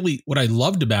I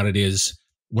loved about it is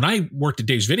when I worked at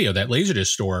Dave's Video, that Laserdisc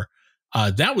store,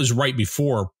 that was right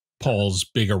before Paul's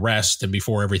big arrest and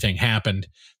before everything happened.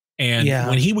 And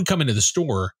when he would come into the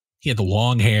store, he had the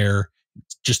long hair,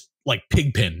 just like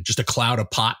Pigpen, just a cloud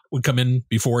of pot would come in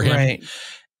before him. Right.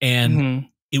 And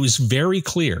it was very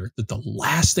clear that the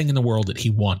last thing in the world that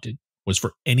he wanted was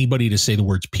for anybody to say the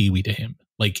words Pee-wee to him.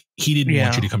 Like, he didn't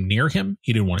want you to come near him.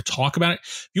 He didn't want to talk about it.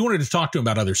 If you wanted to talk to him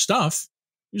about other stuff,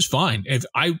 he was fine. If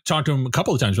I talked to him a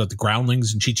couple of times about the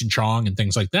Groundlings and Cheech and Chong and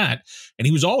things like that, and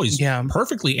he was always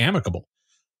perfectly amicable,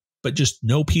 but just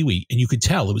no Pee-wee. And you could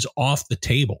tell it was off the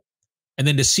table. And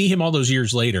then to see him all those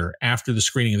years later after the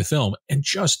screening of the film, and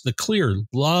just the clear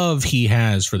love he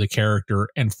has for the character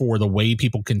and for the way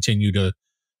people continue to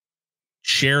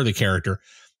share the character,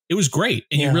 it was great.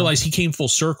 And you realize he came full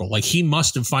circle. Like, he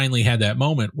must have finally had that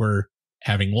moment where,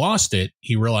 having lost it,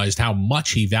 he realized how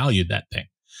much he valued that thing.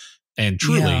 And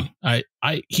truly,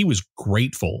 he was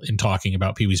grateful in talking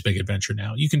about Pee-wee's Big Adventure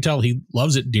now. You can tell he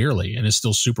loves it dearly and is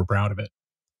still super proud of it.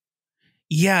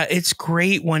 Yeah, it's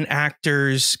great when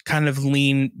actors kind of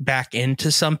lean back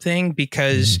into something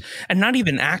because, and not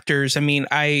even actors. I mean,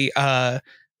 I've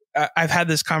had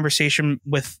this conversation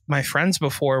with my friends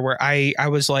before where I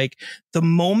was like, the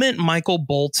moment Michael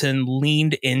Bolton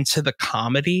leaned into the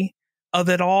comedy of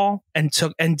it all and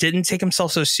didn't take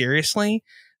himself so seriously,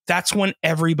 that's when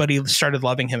everybody started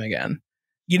loving him again.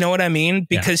 You know what I mean?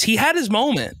 Because he had his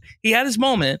moment.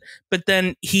 But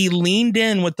then he leaned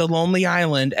in with The Lonely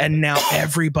Island, and now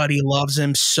everybody loves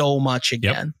him so much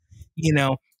again. You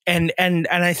know, and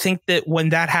I think that when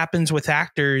that happens with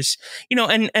actors, you know,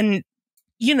 and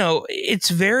you know, it's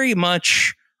very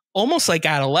much almost like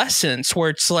adolescence, where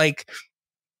it's like,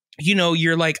 you know,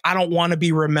 you're like, I don't want to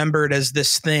be remembered as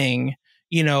this thing.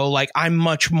 You know, like, I'm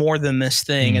much more than this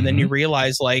thing. And then you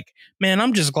realize, like, man,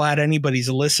 I'm just glad anybody's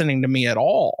listening to me at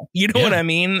all. You know what I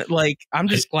mean? Like, I'm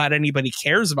just glad anybody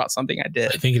cares about something I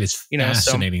did. I think it is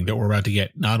fascinating that we're about to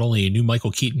get not only a new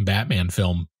Michael Keaton Batman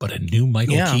film, but a new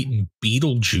Michael Keaton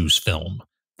Beetlejuice film.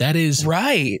 That is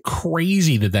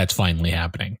crazy that that's finally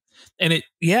happening. And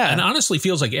and honestly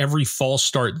feels like every false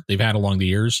start that they've had along the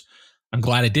years, I'm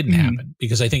glad it didn't happen,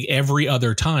 because I think every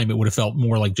other time it would have felt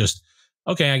more like just,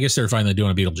 okay, I guess they're finally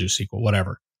doing a Beetlejuice sequel,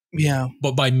 whatever. Yeah.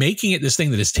 But by making it this thing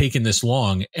that has taken this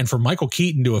long, and for Michael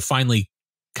Keaton to have finally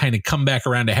kind of come back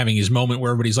around to having his moment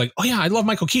where everybody's like, oh yeah, I love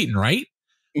Michael Keaton, right?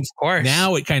 Of course.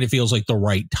 Now it kind of feels like the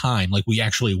right time. Like, we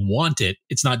actually want it.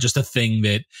 It's not just a thing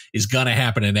that is going to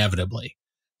happen inevitably.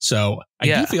 So I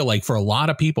do feel like for a lot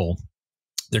of people,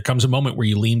 there comes a moment where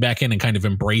you lean back in and kind of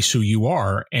embrace who you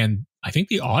are. And I think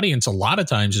the audience a lot of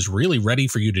times is really ready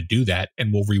for you to do that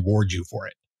and will reward you for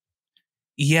it.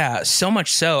 Yeah, so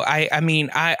much so. I mean,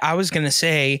 I was going to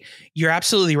say you're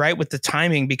absolutely right with the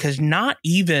timing, because not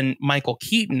even Michael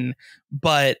Keaton,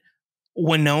 but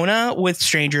Winona with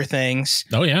Stranger Things.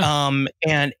 Oh, yeah.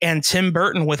 And Tim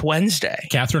Burton with Wednesday.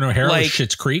 Catherine O'Hara with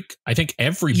Schitt's Creek. I think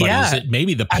everybody's at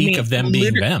maybe the peak of them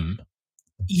being them.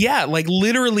 Yeah, like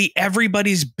literally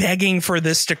everybody's begging for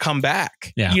this to come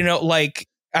back. Yeah. You know, like,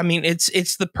 I mean,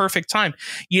 it's the perfect time.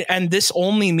 And this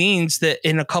only means that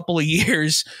in a couple of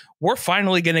years, we're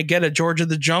finally going to get a George of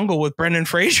the Jungle with Brendan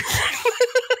Fraser.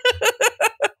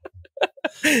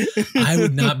 I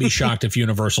would not be shocked if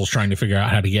Universal's trying to figure out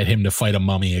how to get him to fight a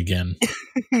mummy again.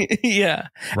 Yeah.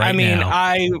 Right, I mean, now.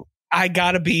 I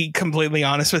gotta be completely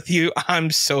honest with you.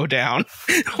 I'm so down.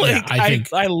 Like, yeah,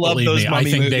 I love those mummy I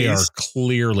think movies. they are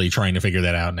clearly trying to figure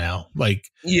that out now. Like,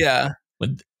 yeah,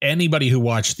 with anybody who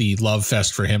watched the Love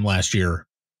Fest for him last year,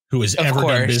 who has ever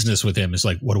done business with him, is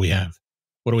like, what do we have?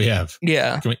 What do we have?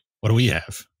 Yeah. What do we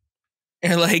have?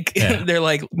 And like, they're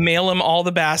like, mail him all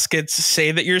the baskets,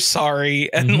 say that you're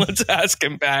sorry, and let's ask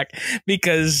him back.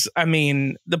 Because I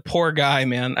mean, the poor guy,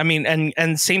 man. I mean,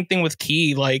 and same thing with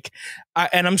Key. Like,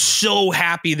 and I'm so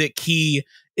happy that Key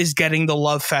is getting the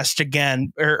Love Fest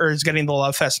again, or is getting the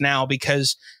Love Fest now,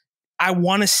 because I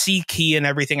want to see Key and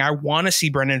everything. I want to see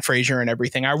Brendan Fraser and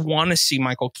everything. I want to see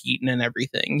Michael Keaton and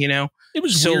everything. You know, it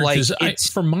was so weird, like,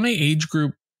 for my age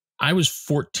group, I was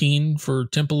 14 for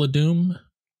Temple of Doom.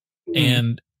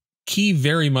 And Key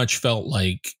very much felt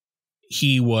like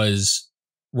he was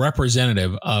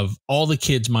representative of all the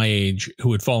kids my age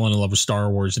who had fallen in love with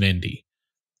Star Wars and Indy.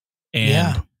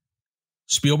 And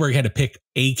Spielberg had to pick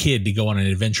a kid to go on an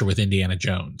adventure with Indiana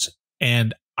Jones.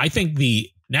 And I think the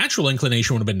natural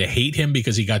inclination would have been to hate him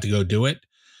because he got to go do it.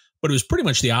 But it was pretty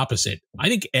much the opposite. I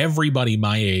think everybody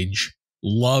my age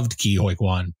loved Ke Huy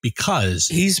Quan because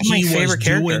he was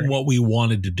doing what we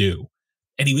wanted to do.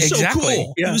 And he was so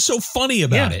cool. Yeah. He was so funny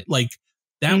about it. Like,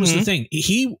 that was the thing.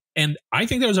 And I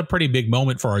think that was a pretty big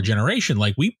moment for our generation.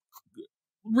 Like, we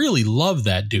really love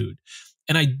that dude.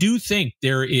 And I do think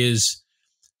there is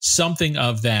something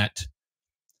of that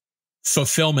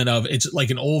fulfillment of, it's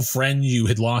like an old friend you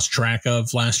had lost track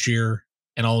of last year.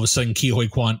 And all of a sudden, Ke Huy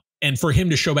Quan, and for him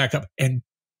to show back up and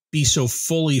be so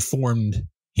fully formed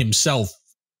himself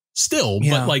still,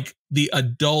 but like the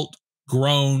adult,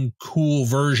 grown, cool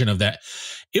version of that.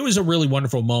 It was a really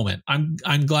wonderful moment.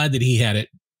 I'm glad that he had it,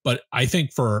 but I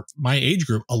think for my age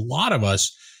group, a lot of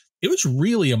us, it was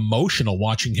really emotional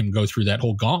watching him go through that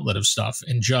whole gauntlet of stuff,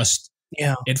 and just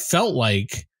it felt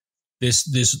like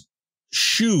this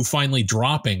shoe finally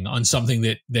dropping on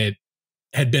something that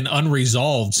had been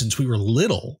unresolved since we were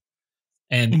little,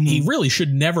 and he really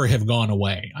should never have gone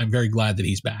away. I'm very glad that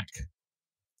he's back.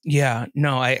 Yeah,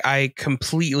 no, I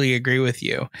completely agree with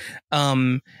you.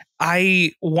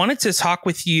 I wanted to talk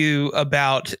with you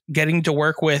about getting to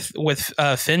work with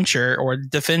Fincher, or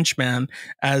the Finch man,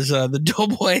 as the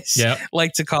Doughboys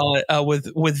like to call it,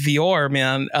 with Voir,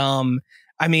 man.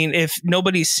 I mean, if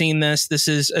nobody's seen this, this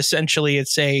is essentially,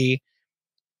 it's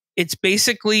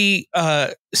basically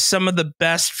some of the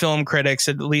best film critics,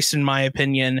 at least in my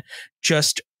opinion,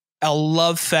 just a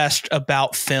love fest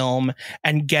about film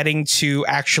and getting to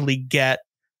actually get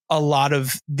a lot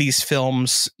of these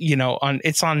films, you know,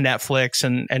 it's on Netflix,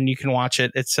 and you can watch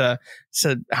it. It's how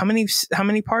many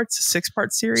parts? A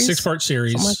 6-part series? 6-part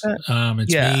series. Something like that?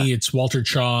 It's me, it's Walter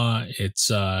Chaw. It's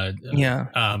it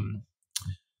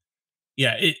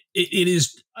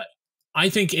is, I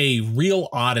think, a real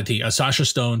oddity. Sasha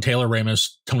Stone, Taylor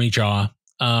Ramos, Tony Jaa.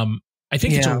 I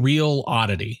think it's a real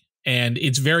oddity. And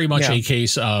it's very much a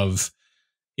case of,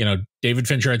 you know, David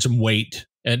Fincher had some weight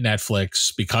at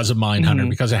Netflix because of Mindhunter,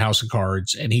 because of House of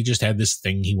Cards, and he just had this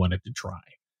thing he wanted to try.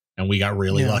 And we got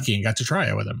really lucky and got to try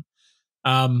it with him.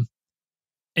 And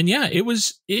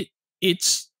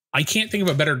it's I can't think of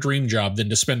a better dream job than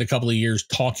to spend a couple of years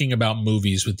talking about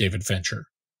movies with David Fincher.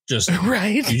 Just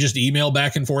you just email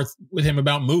back and forth with him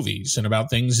about movies and about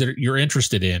things that you're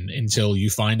interested in until you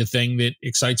find a thing that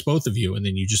excites both of you, and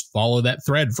then you just follow that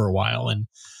thread for a while. And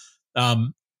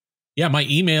my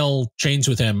email chains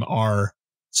with him are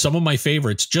some of my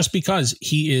favorites, just because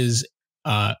he is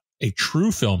a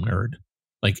true film nerd,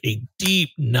 like a deep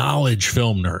knowledge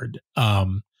film nerd,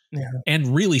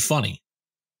 and really funny.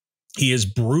 He is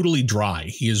brutally dry.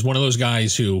 He is one of those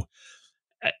guys who,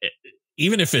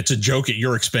 even if it's a joke at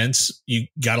your expense, you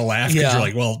got to laugh because you're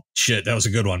like, well, shit, that was a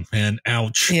good one, man.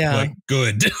 Ouch. Yeah. Like,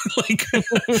 good. Like,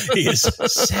 he is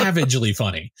savagely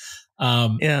funny.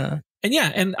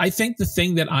 And I think the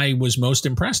thing that I was most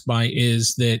impressed by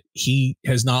is that he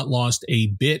has not lost a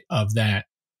bit of that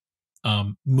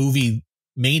movie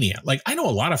mania. Like, I know a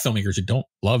lot of filmmakers who don't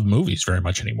love movies very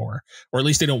much anymore, or at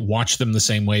least they don't watch them the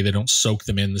same way. They don't soak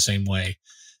them in the same way.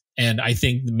 And I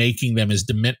think making them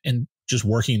and just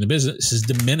working in the business has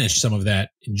diminished some of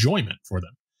that enjoyment for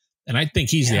them. And I think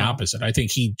he's the opposite. I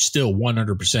think he still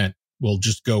 100% will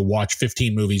just go watch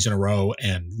 15 movies in a row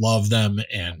and love them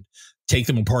and take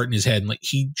them apart in his head. And like,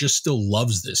 he just still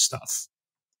loves this stuff.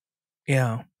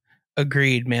 Yeah.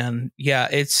 Agreed, man. Yeah,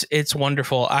 it's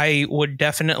wonderful. I would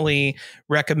definitely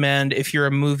recommend, if you're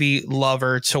a movie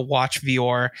lover, to watch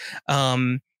Voir,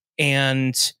 and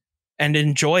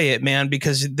enjoy it, man,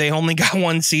 because they only got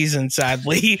one season,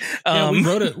 sadly. We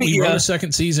wrote a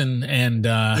second season, and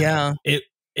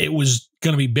it was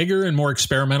going to be bigger and more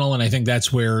experimental. And I think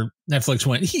that's where Netflix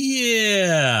went,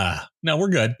 yeah, no, we're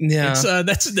good. Yeah.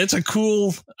 That's a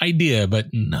cool idea, but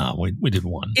no, we did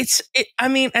one. I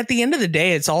mean, at the end of the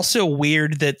day, it's also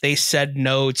weird that they said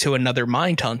no to another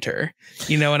Mindhunter.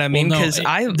 You know what I mean? Because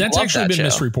that's actually been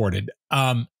misreported.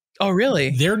 Oh,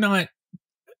 really? They're not.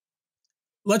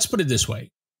 Let's put it this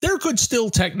way. There could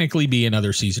still technically be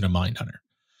another season of Mindhunter,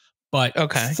 but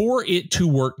for it to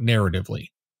work narratively,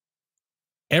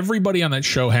 everybody on that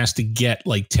show has to get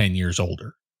like 10 years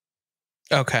older.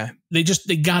 Okay. They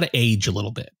got to age a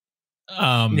little bit.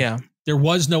 There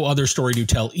was no other story to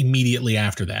tell immediately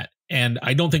after that. And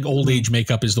I don't think old age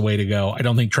makeup is the way to go. I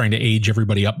don't think trying to age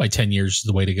everybody up by 10 years is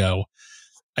the way to go.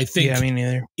 I think me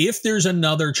neither. If there's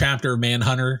another chapter of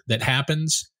Manhunter that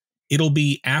happens, it'll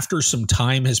be after some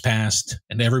time has passed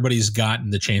and everybody's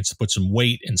gotten the chance to put some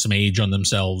weight and some age on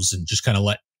themselves and just kind of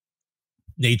let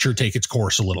nature take its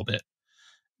course a little bit.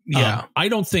 Yeah. I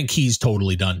don't think he's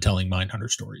totally done telling Mindhunter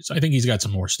stories. I think he's got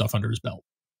some more stuff under his belt.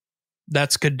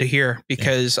 That's good to hear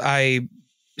because I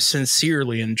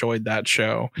sincerely enjoyed that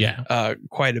show.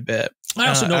 Quite a bit. I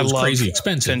also know it's crazy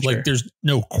expensive. Fincher. Like there's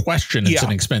no question it's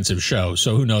an expensive show.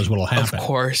 So who knows what'll happen. Of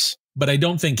course. But I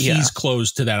don't think he's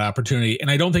closed to that opportunity. And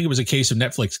I don't think it was a case of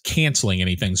Netflix canceling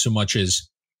anything so much as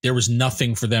there was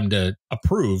nothing for them to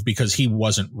approve because he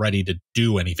wasn't ready to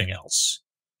do anything else.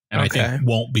 And I think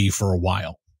won't be for a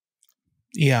while.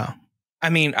 Yeah. I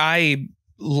mean, I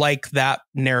like that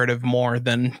narrative more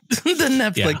than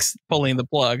Netflix pulling the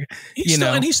plug.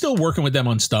 And he's still working with them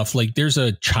on stuff. Like there's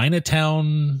a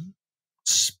Chinatown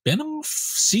spinoff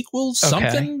sequel,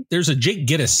 something. There's a Jake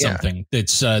Gittes something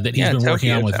that's that he's been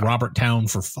working on with Robert Towne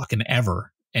for fucking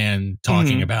ever and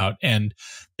talking about. And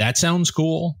that sounds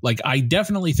cool. Like I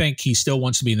definitely think he still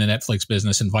wants to be in the Netflix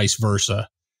business and vice versa.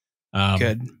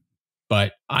 Good.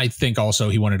 But I think also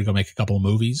he wanted to go make a couple of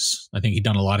movies. I think he'd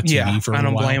done a lot of TV for a while. I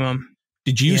don't blame him.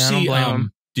 Did you see?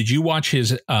 Did you watch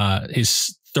his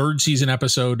third season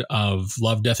episode of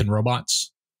Love, Death, and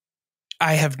Robots?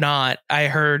 I have not. I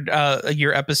heard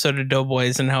your episode of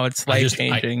Doughboys and how it's life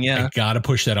changing. I gotta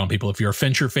push that on people. If you're a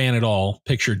Fincher fan at all,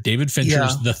 picture David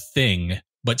Fincher's The Thing,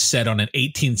 but set on an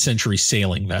 18th century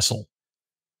sailing vessel.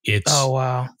 It's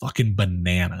fucking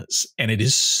bananas, and it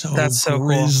is so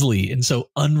grisly cool and so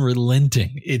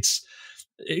unrelenting. It's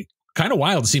kind of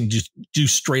wild to see him just do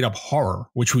straight up horror,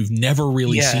 which we've never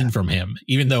really seen from him,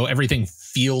 even though everything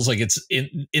feels like it's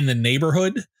in the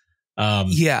neighborhood.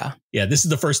 This is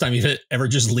the first time he's ever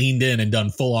just leaned in and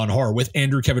done full on horror with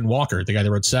Andrew Kevin Walker, the guy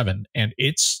that wrote Seven, and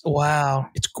it's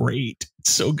great.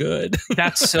 It's so good.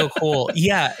 That's so cool.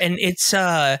 Yeah, and it's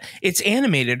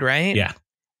animated, right?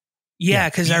 Yeah,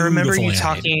 because I remember you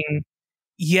talking.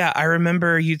 Yeah, I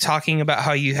remember you talking about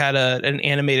how you had an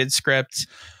animated script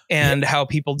and how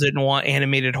people didn't want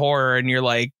animated horror, and you're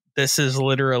like, this is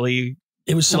literally.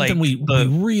 It was something we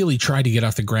really tried to get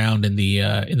off the ground in the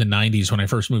 90s when I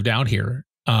first moved out here.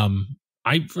 A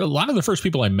lot of the first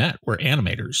people I met were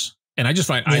animators, and I just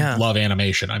find I love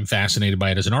animation. I'm fascinated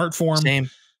by it as an art form. Same.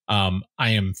 I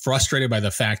am frustrated by the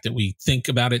fact that we think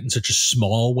about it in such a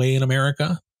small way in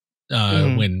America.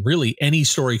 When really any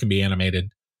story can be animated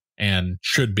and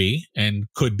should be and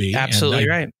could be. Absolutely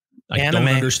right. I don't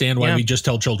understand why we just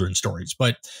tell children's stories,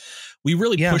 but we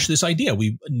really pushed this idea.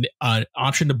 We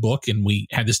optioned a book, and we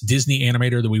had this Disney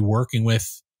animator that we were working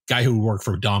with, guy who worked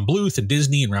for Don Bluth and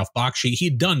Disney and Ralph Bakshi. He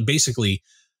had done basically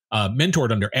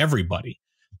mentored under everybody.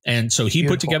 And so he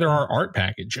put together our art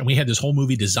package, and we had this whole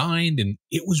movie designed, and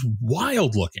it was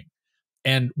wild looking.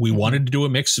 And we wanted to do a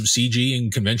mix of CG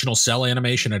and conventional cell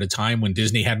animation at a time when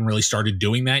Disney hadn't really started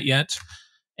doing that yet.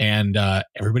 And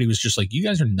everybody was just like, you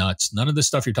guys are nuts. None of this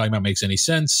stuff you're talking about makes any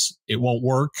sense. It won't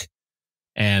work.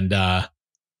 And I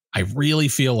really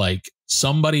feel like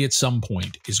somebody at some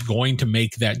point is going to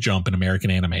make that jump in American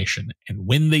animation. And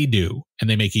when they do, and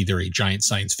they make either a giant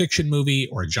science fiction movie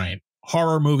or a giant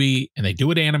horror movie, and they do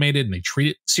it animated and they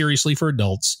treat it seriously for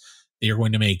adults, they are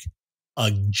going to make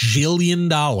 $1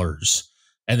 jillion.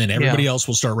 And then everybody else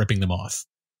will start ripping them off.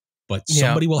 But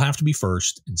somebody will have to be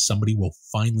first, and somebody will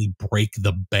finally break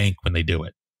the bank when they do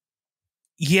it.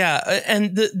 Yeah.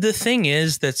 And the thing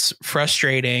is that's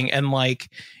frustrating. And like,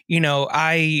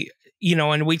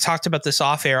 and we talked about this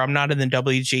off air. I'm not in the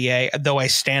WGA, though I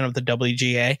stand with the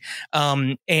WGA.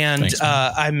 Thanks,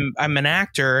 I'm an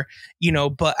actor,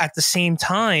 but at the same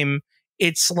time,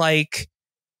 it's like,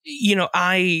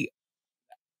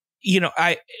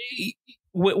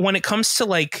 when it comes to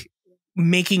like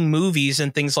making movies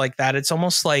and things like that, it's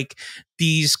almost like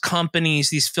these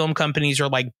film companies are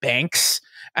like banks,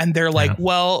 and they're like,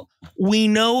 well, we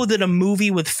know that a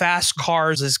movie with fast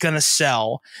cars is going to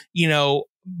sell,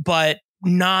 but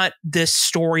not this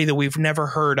story that we've never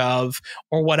heard of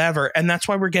or whatever. And that's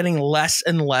why we're getting less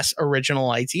and less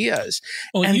original ideas.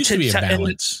 Well, it used to be a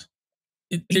balance.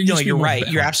 No, you're right.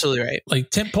 You're absolutely right.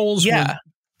 Like tent poles. Yeah.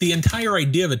 The entire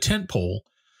idea of a tent pole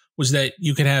was that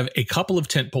you could have a couple of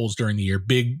tent poles during the year,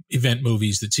 big event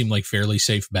movies that seem like fairly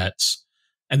safe bets.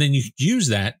 And then you could use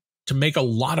that to make a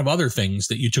lot of other things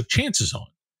that you took chances on.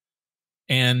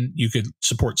 And you could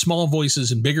support small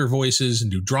voices and bigger voices and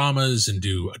do dramas and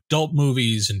do adult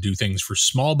movies and do things for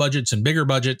small budgets and bigger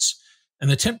budgets. And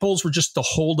the tent poles were just to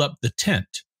hold up the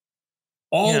tent.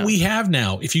 All we have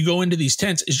now, if you go into these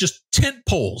tents, is just tent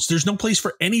poles. There's no place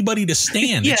for anybody to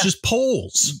stand. It's just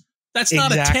poles. That's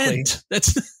not a tent.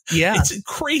 It's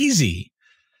crazy.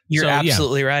 You're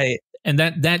absolutely right. And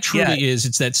that truly is,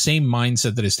 it's that same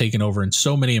mindset that has taken over in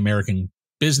so many American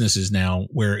businesses now,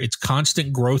 where it's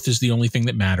constant growth is the only thing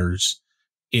that matters.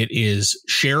 It is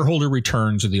shareholder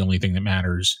returns are the only thing that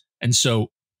matters. And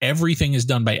so everything is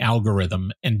done by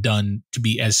algorithm and done to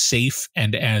be as safe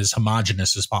and as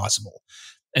homogenous as possible.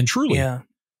 And truly,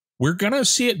 we're going to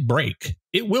see it break.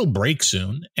 It will break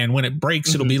soon. And when it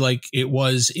breaks, it'll be like it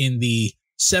was in the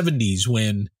 70s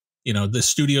when, you know, the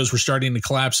studios were starting to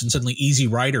collapse and suddenly Easy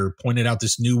Rider pointed out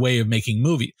this new way of making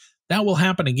movie. That will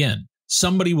happen again.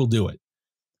 Somebody will do it.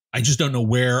 I just don't know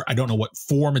where. I don't know what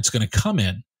form it's going to come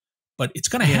in, but it's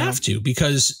going to have to,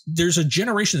 because there's a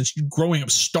generation that's growing up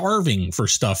starving for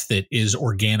stuff that is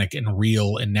organic and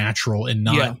real and natural and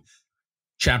not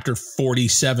chapter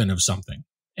 47 of something.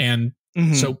 And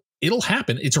so it'll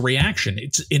happen. It's a reaction.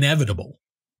 It's inevitable.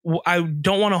 I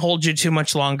don't want to hold you too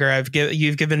much longer.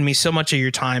 You've given me so much of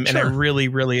your time, and I really,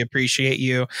 really appreciate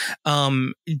you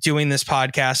doing this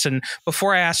podcast. And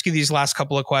before I ask you these last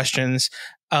couple of questions,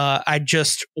 I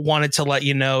just wanted to let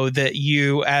you know that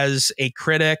you, as a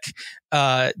critic,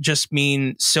 just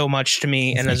mean so much to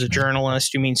me. And as a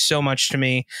journalist, you mean so much to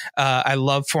me. I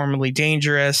love Formerly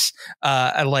Dangerous.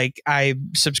 I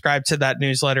subscribed to that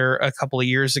newsletter a couple of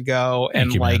years ago.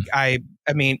 And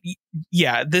I mean,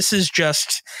 this is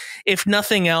just, if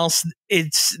nothing else,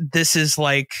 this is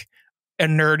like a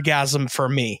nerdgasm for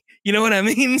me. You know what I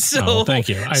mean? So thank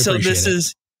you. I appreciate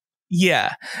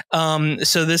it.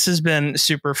 So this has been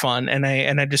super fun, and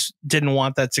I just didn't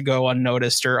want that to go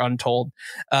unnoticed or untold.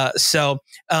 But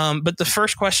the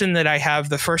first question that I have,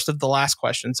 the first of the last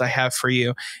questions I have for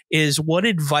you, is what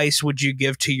advice would you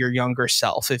give to your younger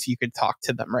self if you could talk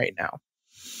to them right now?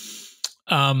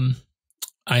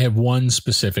 I have one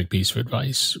specific piece of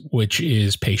advice, which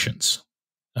is patience.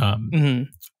 I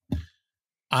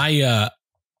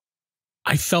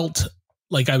felt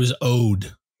like I was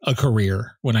owed a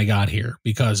career when I got here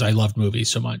because I loved movies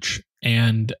so much.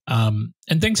 And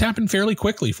things happened fairly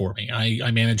quickly for me. I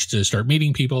managed to start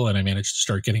meeting people, and I managed to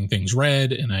start getting things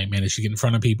read, and I managed to get in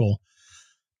front of people.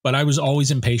 But I was always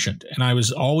impatient, and I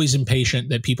was always impatient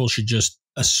that people should just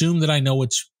assume that I know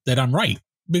that I'm right,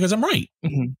 because I'm right.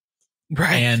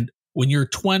 Right. And when you're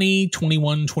 20,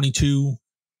 21, 22,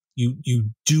 you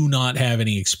do not have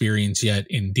any experience yet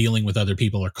in dealing with other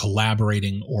people or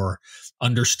collaborating or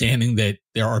understanding that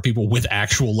there are people with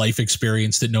actual life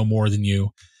experience that know more than you.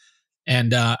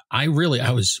 And I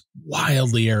was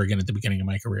wildly arrogant at the beginning of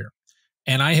my career.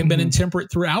 And I have been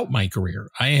intemperate throughout my career.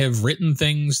 I have written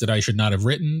things that I should not have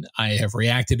written. I have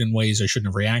reacted in ways I shouldn't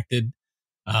have reacted.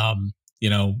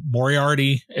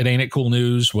 Moriarty at Ain't It Cool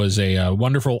News was a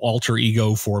wonderful alter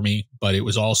ego for me, but it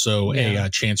was also a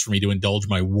chance for me to indulge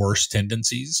my worst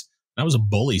tendencies. I was a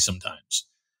bully sometimes.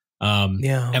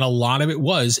 And a lot of it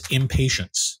was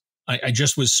impatience. I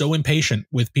just was so impatient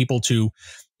with people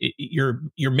you're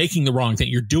making the wrong thing.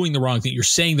 You're doing the wrong thing. You're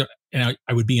saying that, and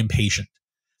I would be impatient.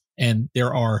 And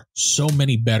there are so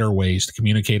many better ways to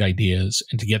communicate ideas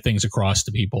and to get things across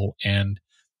to people. And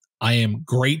I am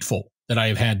grateful that I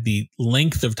have had the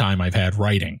length of time I've had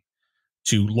writing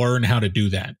to learn how to do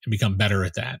that and become better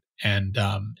at that, and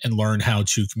learn how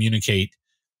to communicate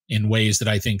in ways that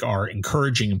I think are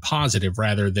encouraging and positive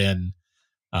rather than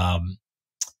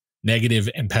negative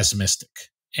and pessimistic.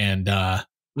 And I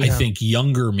think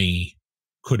younger me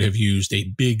could have used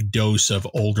a big dose of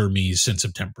older me's sense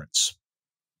of temperance.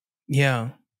 Yeah,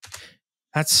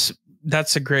 that's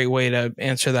a great way to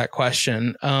answer that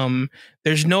question.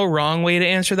 There's no wrong way to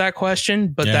answer that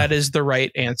question, but that is the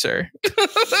right answer.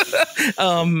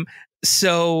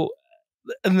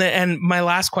 And my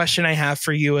last question I have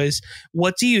for you is,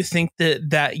 what do you think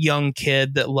that young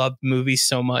kid that loved movies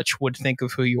so much would think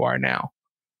of who you are now?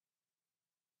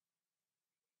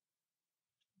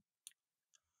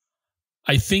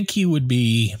 I think he would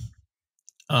be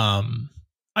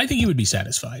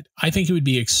satisfied. I think he would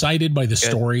be excited by the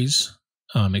stories,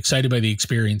 excited by the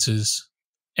experiences.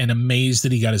 and amazed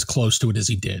that he got as close to it as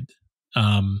he did.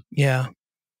 Yeah.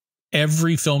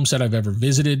 Every film set I've ever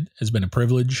visited has been a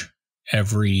privilege.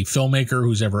 Every filmmaker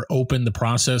who's ever opened the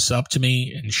process up to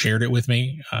me and shared it with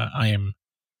me, I am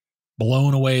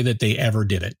blown away that they ever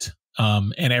did it.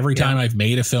 And every time I've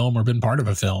made a film or been part of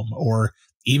a film or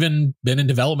even been in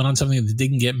development on something that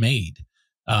didn't get made,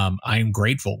 I am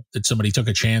grateful that somebody took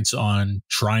a chance on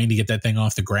trying to get that thing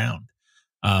off the ground.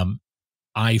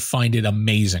 I find it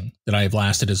amazing that I have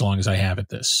lasted as long as I have at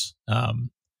this.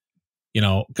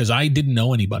 Because I didn't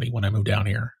know anybody when I moved down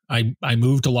here. I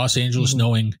moved to Los Angeles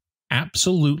knowing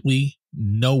absolutely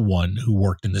no one who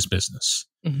worked in this business.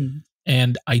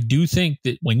 And I do think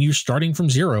that when you're starting from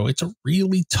zero, it's a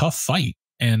really tough fight.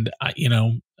 And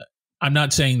I'm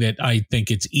not saying that I think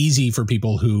it's easy for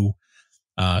people who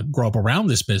grow up around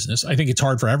this business. I think it's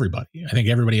hard for everybody. I think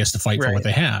everybody has to fight for what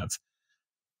they have.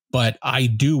 But I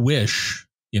do wish,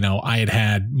 I had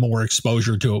had more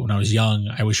exposure to it when I was young.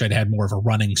 I wish I'd had more of a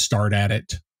running start at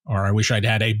it, or I wish I'd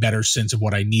had a better sense of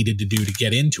what I needed to do to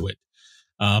get into it.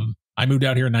 I moved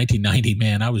out here in 1990,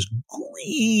 man. I was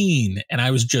green, and I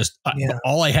was just,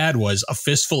 all I had was a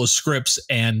fistful of scripts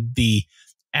and the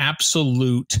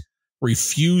absolute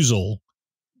refusal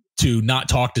to not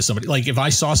talk to somebody. Like if I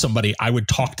saw somebody, I would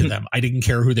talk to them. I didn't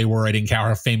care who they were. I didn't care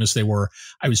how famous they were.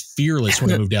 I was fearless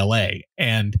when I moved to LA,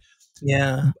 and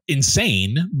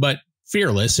insane, but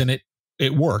fearless. And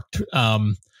it worked.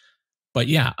 But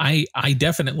yeah, I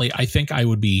definitely, I think I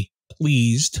would be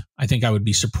pleased. I think I would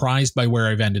be surprised by where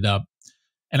I've ended up.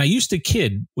 And I used to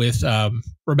kid with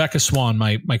Rebecca Swan,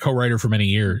 my co-writer for many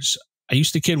years. I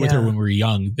used to kid with her when we were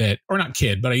young or not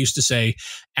kid, but I used to say,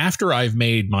 after I've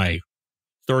made my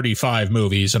 35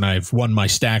 movies and I've won my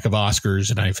stack of Oscars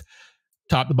and I've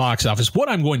topped the box office, what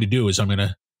I'm going to do is I'm going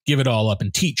to give it all up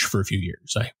and teach for a few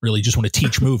years. I really just want to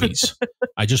teach movies.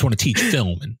 I just want to teach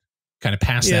film and kind of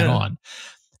pass that on.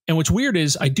 And what's weird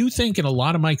is I do think in a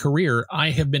lot of my career,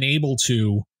 I have been able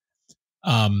to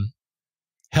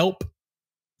help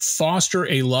foster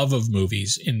a love of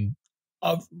movies in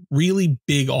a really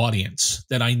big audience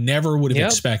that I never would have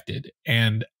expected.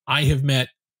 And I have met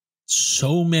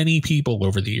so many people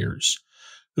over the years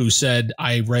who said,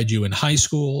 I read you in high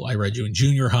school. I read you in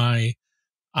junior high.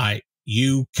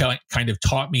 You kind of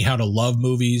taught me how to love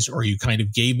movies, or you kind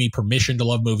of gave me permission to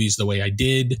love movies the way I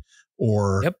did,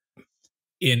 or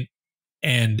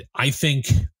and I think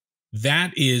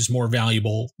that is more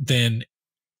valuable than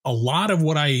a lot of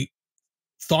what I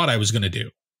thought I was going to do.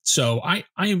 So I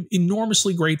am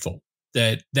enormously grateful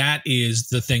that is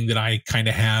the thing that I kind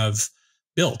of have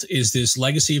built, is this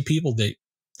legacy of people that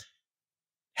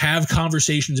have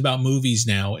conversations about movies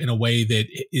now in a way that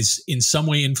is in some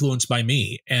way influenced by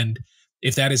me. And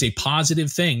if that is a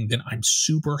positive thing, then I'm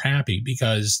super happy,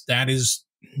 because that is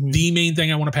the main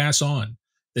thing I want to pass on,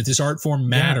 that this art form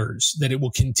matters, that it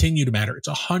will continue to matter. It's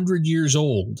 100 years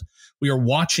old. We are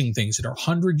watching things that are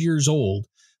 100 years old.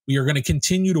 We are going to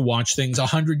continue to watch things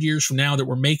 100 years from now that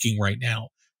we're making right now.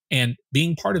 And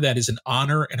being part of that is an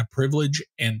honor and a privilege,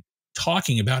 and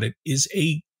talking about it is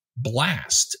a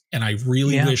blast. And I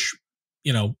really wish,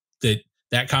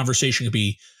 that conversation could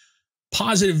be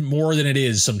positive more than it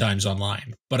is sometimes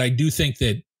online. But I do think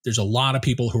that there's a lot of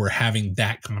people who are having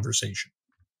that conversation.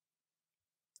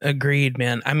 Agreed,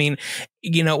 man. I mean,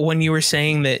 when you were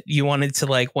saying that you wanted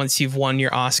to, once you've won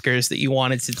your Oscars, that you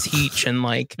wanted to teach, and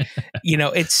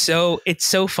it's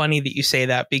so funny that you say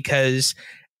that, because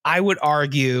I would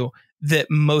argue that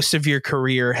most of your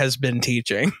career has been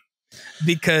teaching.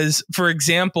 Because, for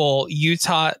example, you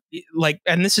taught,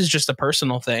 and this is just a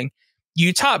personal thing,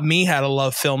 you taught me how to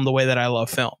love film the way that I love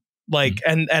film.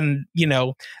 And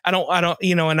I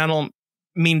don't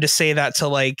mean to say that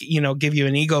to give you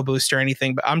an ego boost or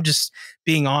anything, but I'm just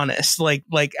being honest.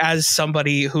 As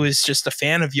somebody who is just a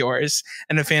fan of yours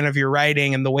and a fan of your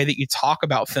writing and the way that you talk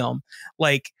about film,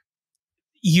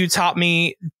 you taught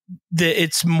me that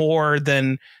it's more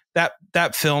than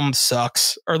that film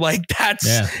sucks, or that's,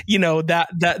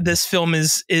 that this film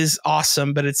is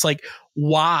awesome, but it's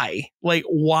why,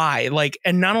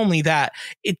 and not only that,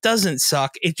 it doesn't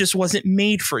suck. It just wasn't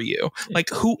made for you.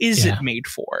 Who is it made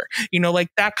for?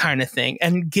 That kind of thing,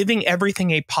 and giving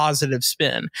everything a positive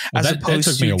spin, as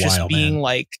opposed to just being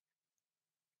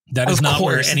that is not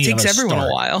where any it takes of us everyone start.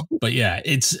 a while. But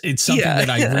it's something that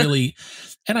I really,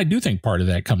 and I do think part of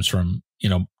that comes from,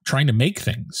 trying to make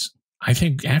things. I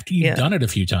think after you've done it a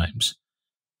few times,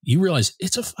 you realize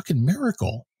it's a fucking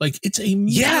miracle. It's a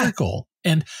miracle.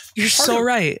 And you're so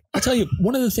right. I'll tell you,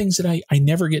 one of the things that I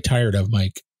never get tired of,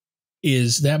 Mike,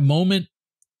 is that moment,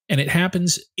 and it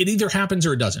either happens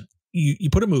or it doesn't. You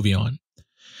put a movie on,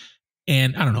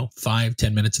 and I don't know,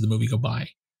 5-10 minutes of the movie go by,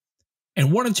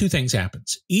 And one of two things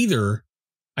happens. Either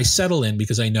I settle in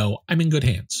because I know I'm in good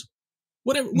hands.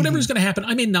 Whatever's going to happen,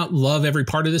 I may not love every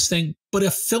part of this thing, but a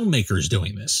filmmaker is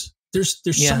doing this. There's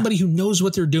somebody who knows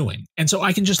what they're doing. And so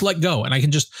I can just let go and I can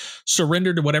just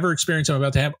surrender to whatever experience I'm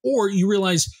about to have. Or you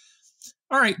realize,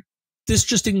 all right, this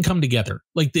just didn't come together.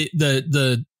 Like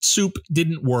the soup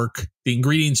didn't work. The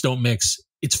ingredients don't mix.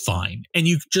 It's fine. And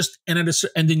you just, and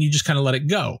then you just kind of let it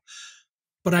go.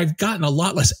 But I've gotten a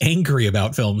lot less angry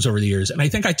about films over the years. And I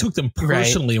think I took them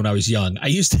personally when I was young. I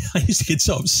used to get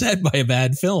so upset by a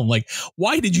bad film. Like,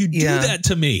 why did you do that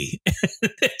to me?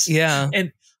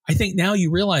 And I think now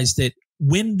you realize that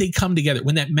when they come together,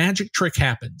 when that magic trick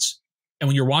happens, and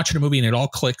when you're watching a movie and it all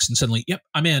clicks and suddenly, yep,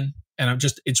 I'm in, and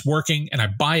it's working and I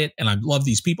buy it and I love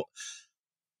these people.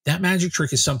 That magic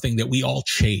trick is something that we all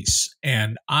chase.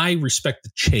 And I respect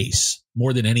the chase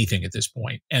more than anything at this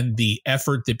point, and the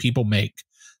effort that people make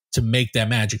to make that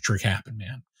magic trick happen,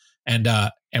 man. And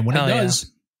when it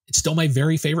does, it's still my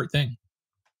very favorite thing.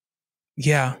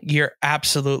 Yeah, you're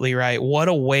absolutely right. What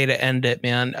a way to end it,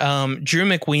 man. Drew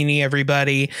McWeeny,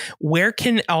 everybody. Where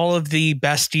can all of the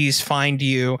besties find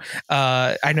you?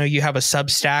 I know you have a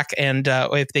Substack, and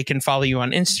if they can follow you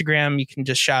on Instagram, you can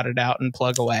just shout it out and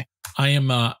plug away. I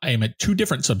am at two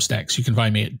different Substacks. You can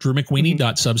find me at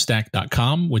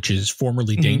drewmcweeny.substack.com, which is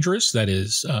formerly Dangerous. That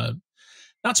is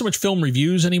not so much film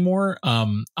reviews anymore.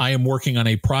 I am working on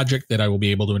a project that I will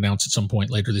be able to announce at some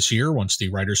point later this year once the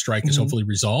writer's strike is hopefully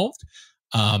resolved.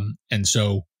 And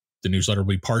so the newsletter will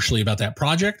be partially about that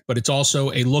project, but it's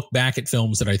also a look back at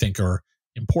films that I think are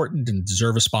important and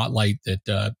deserve a spotlight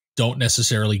that don't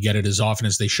necessarily get it as often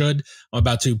as they should. I'm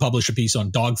about to publish a piece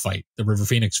on Dogfight, the River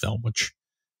Phoenix film, which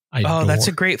I adore. That's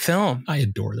a great film. I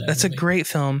adore that. That's movie. A great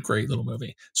film. Great little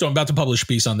movie. So I'm about to publish a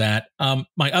piece on that.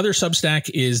 My other Substack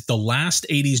is the last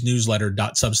 80s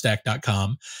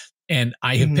newsletter.substack.com. And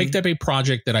I have picked up a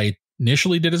project that I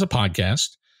initially did as a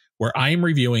podcast where I am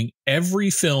reviewing every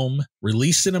film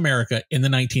released in America in the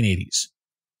 1980s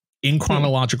in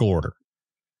chronological order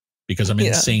because I'm an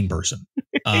insane person.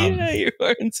 You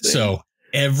are insane. So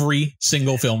every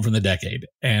single film from the decade,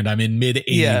 and I'm in mid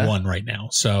 81 right now.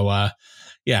 So,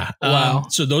 wow.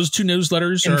 So those two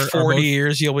newsletters in are 40 both,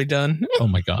 years you'll be done. Oh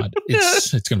my God.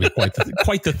 It's going to be quite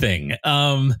the thing.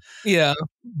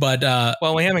 But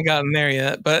well, we haven't gotten there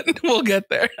yet, but we'll get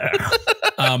there.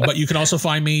 But you can also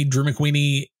find me, Drew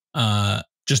McWeeny,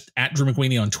 just at Drew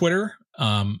McWeeny on Twitter.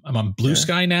 I'm on Blue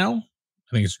Sky now.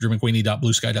 I think it's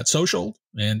drewmcweeny.bluesky.social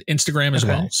and Instagram as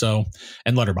well. So,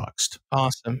 and Letterboxd.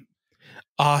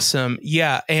 Awesome.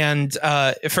 Yeah. And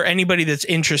for anybody that's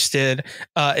interested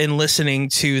in listening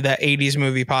to that 80s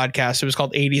movie podcast, it was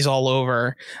called 80s All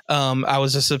Over. I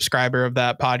was a subscriber of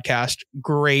that podcast.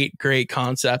 Great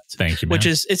concept. Thank you, man.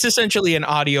 It's essentially an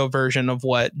audio version of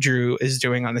what Drew is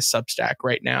doing on his Substack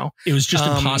right now. It was just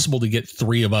impossible to get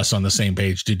three of us on the same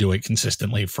page to do it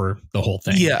consistently for the whole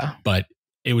thing. Yeah. But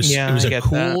it was a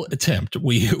cool attempt.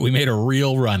 We made a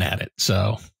real run at it.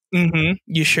 So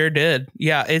you sure did.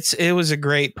 Yeah, it was a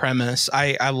great premise.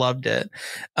 I loved it.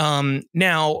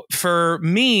 Now for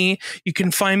me, you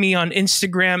can find me on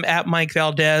Instagram at Mike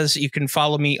Valdes. You can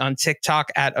follow me on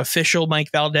TikTok at official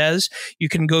Mike Valdes. You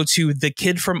can go to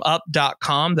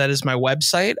thekidfromup.com. That is my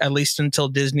website, at least until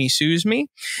Disney sues me.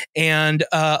 And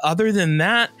other than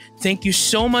that, thank you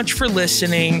so much for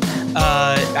listening.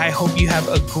 I hope you have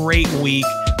a great week.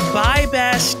 Bye,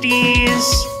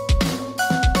 besties.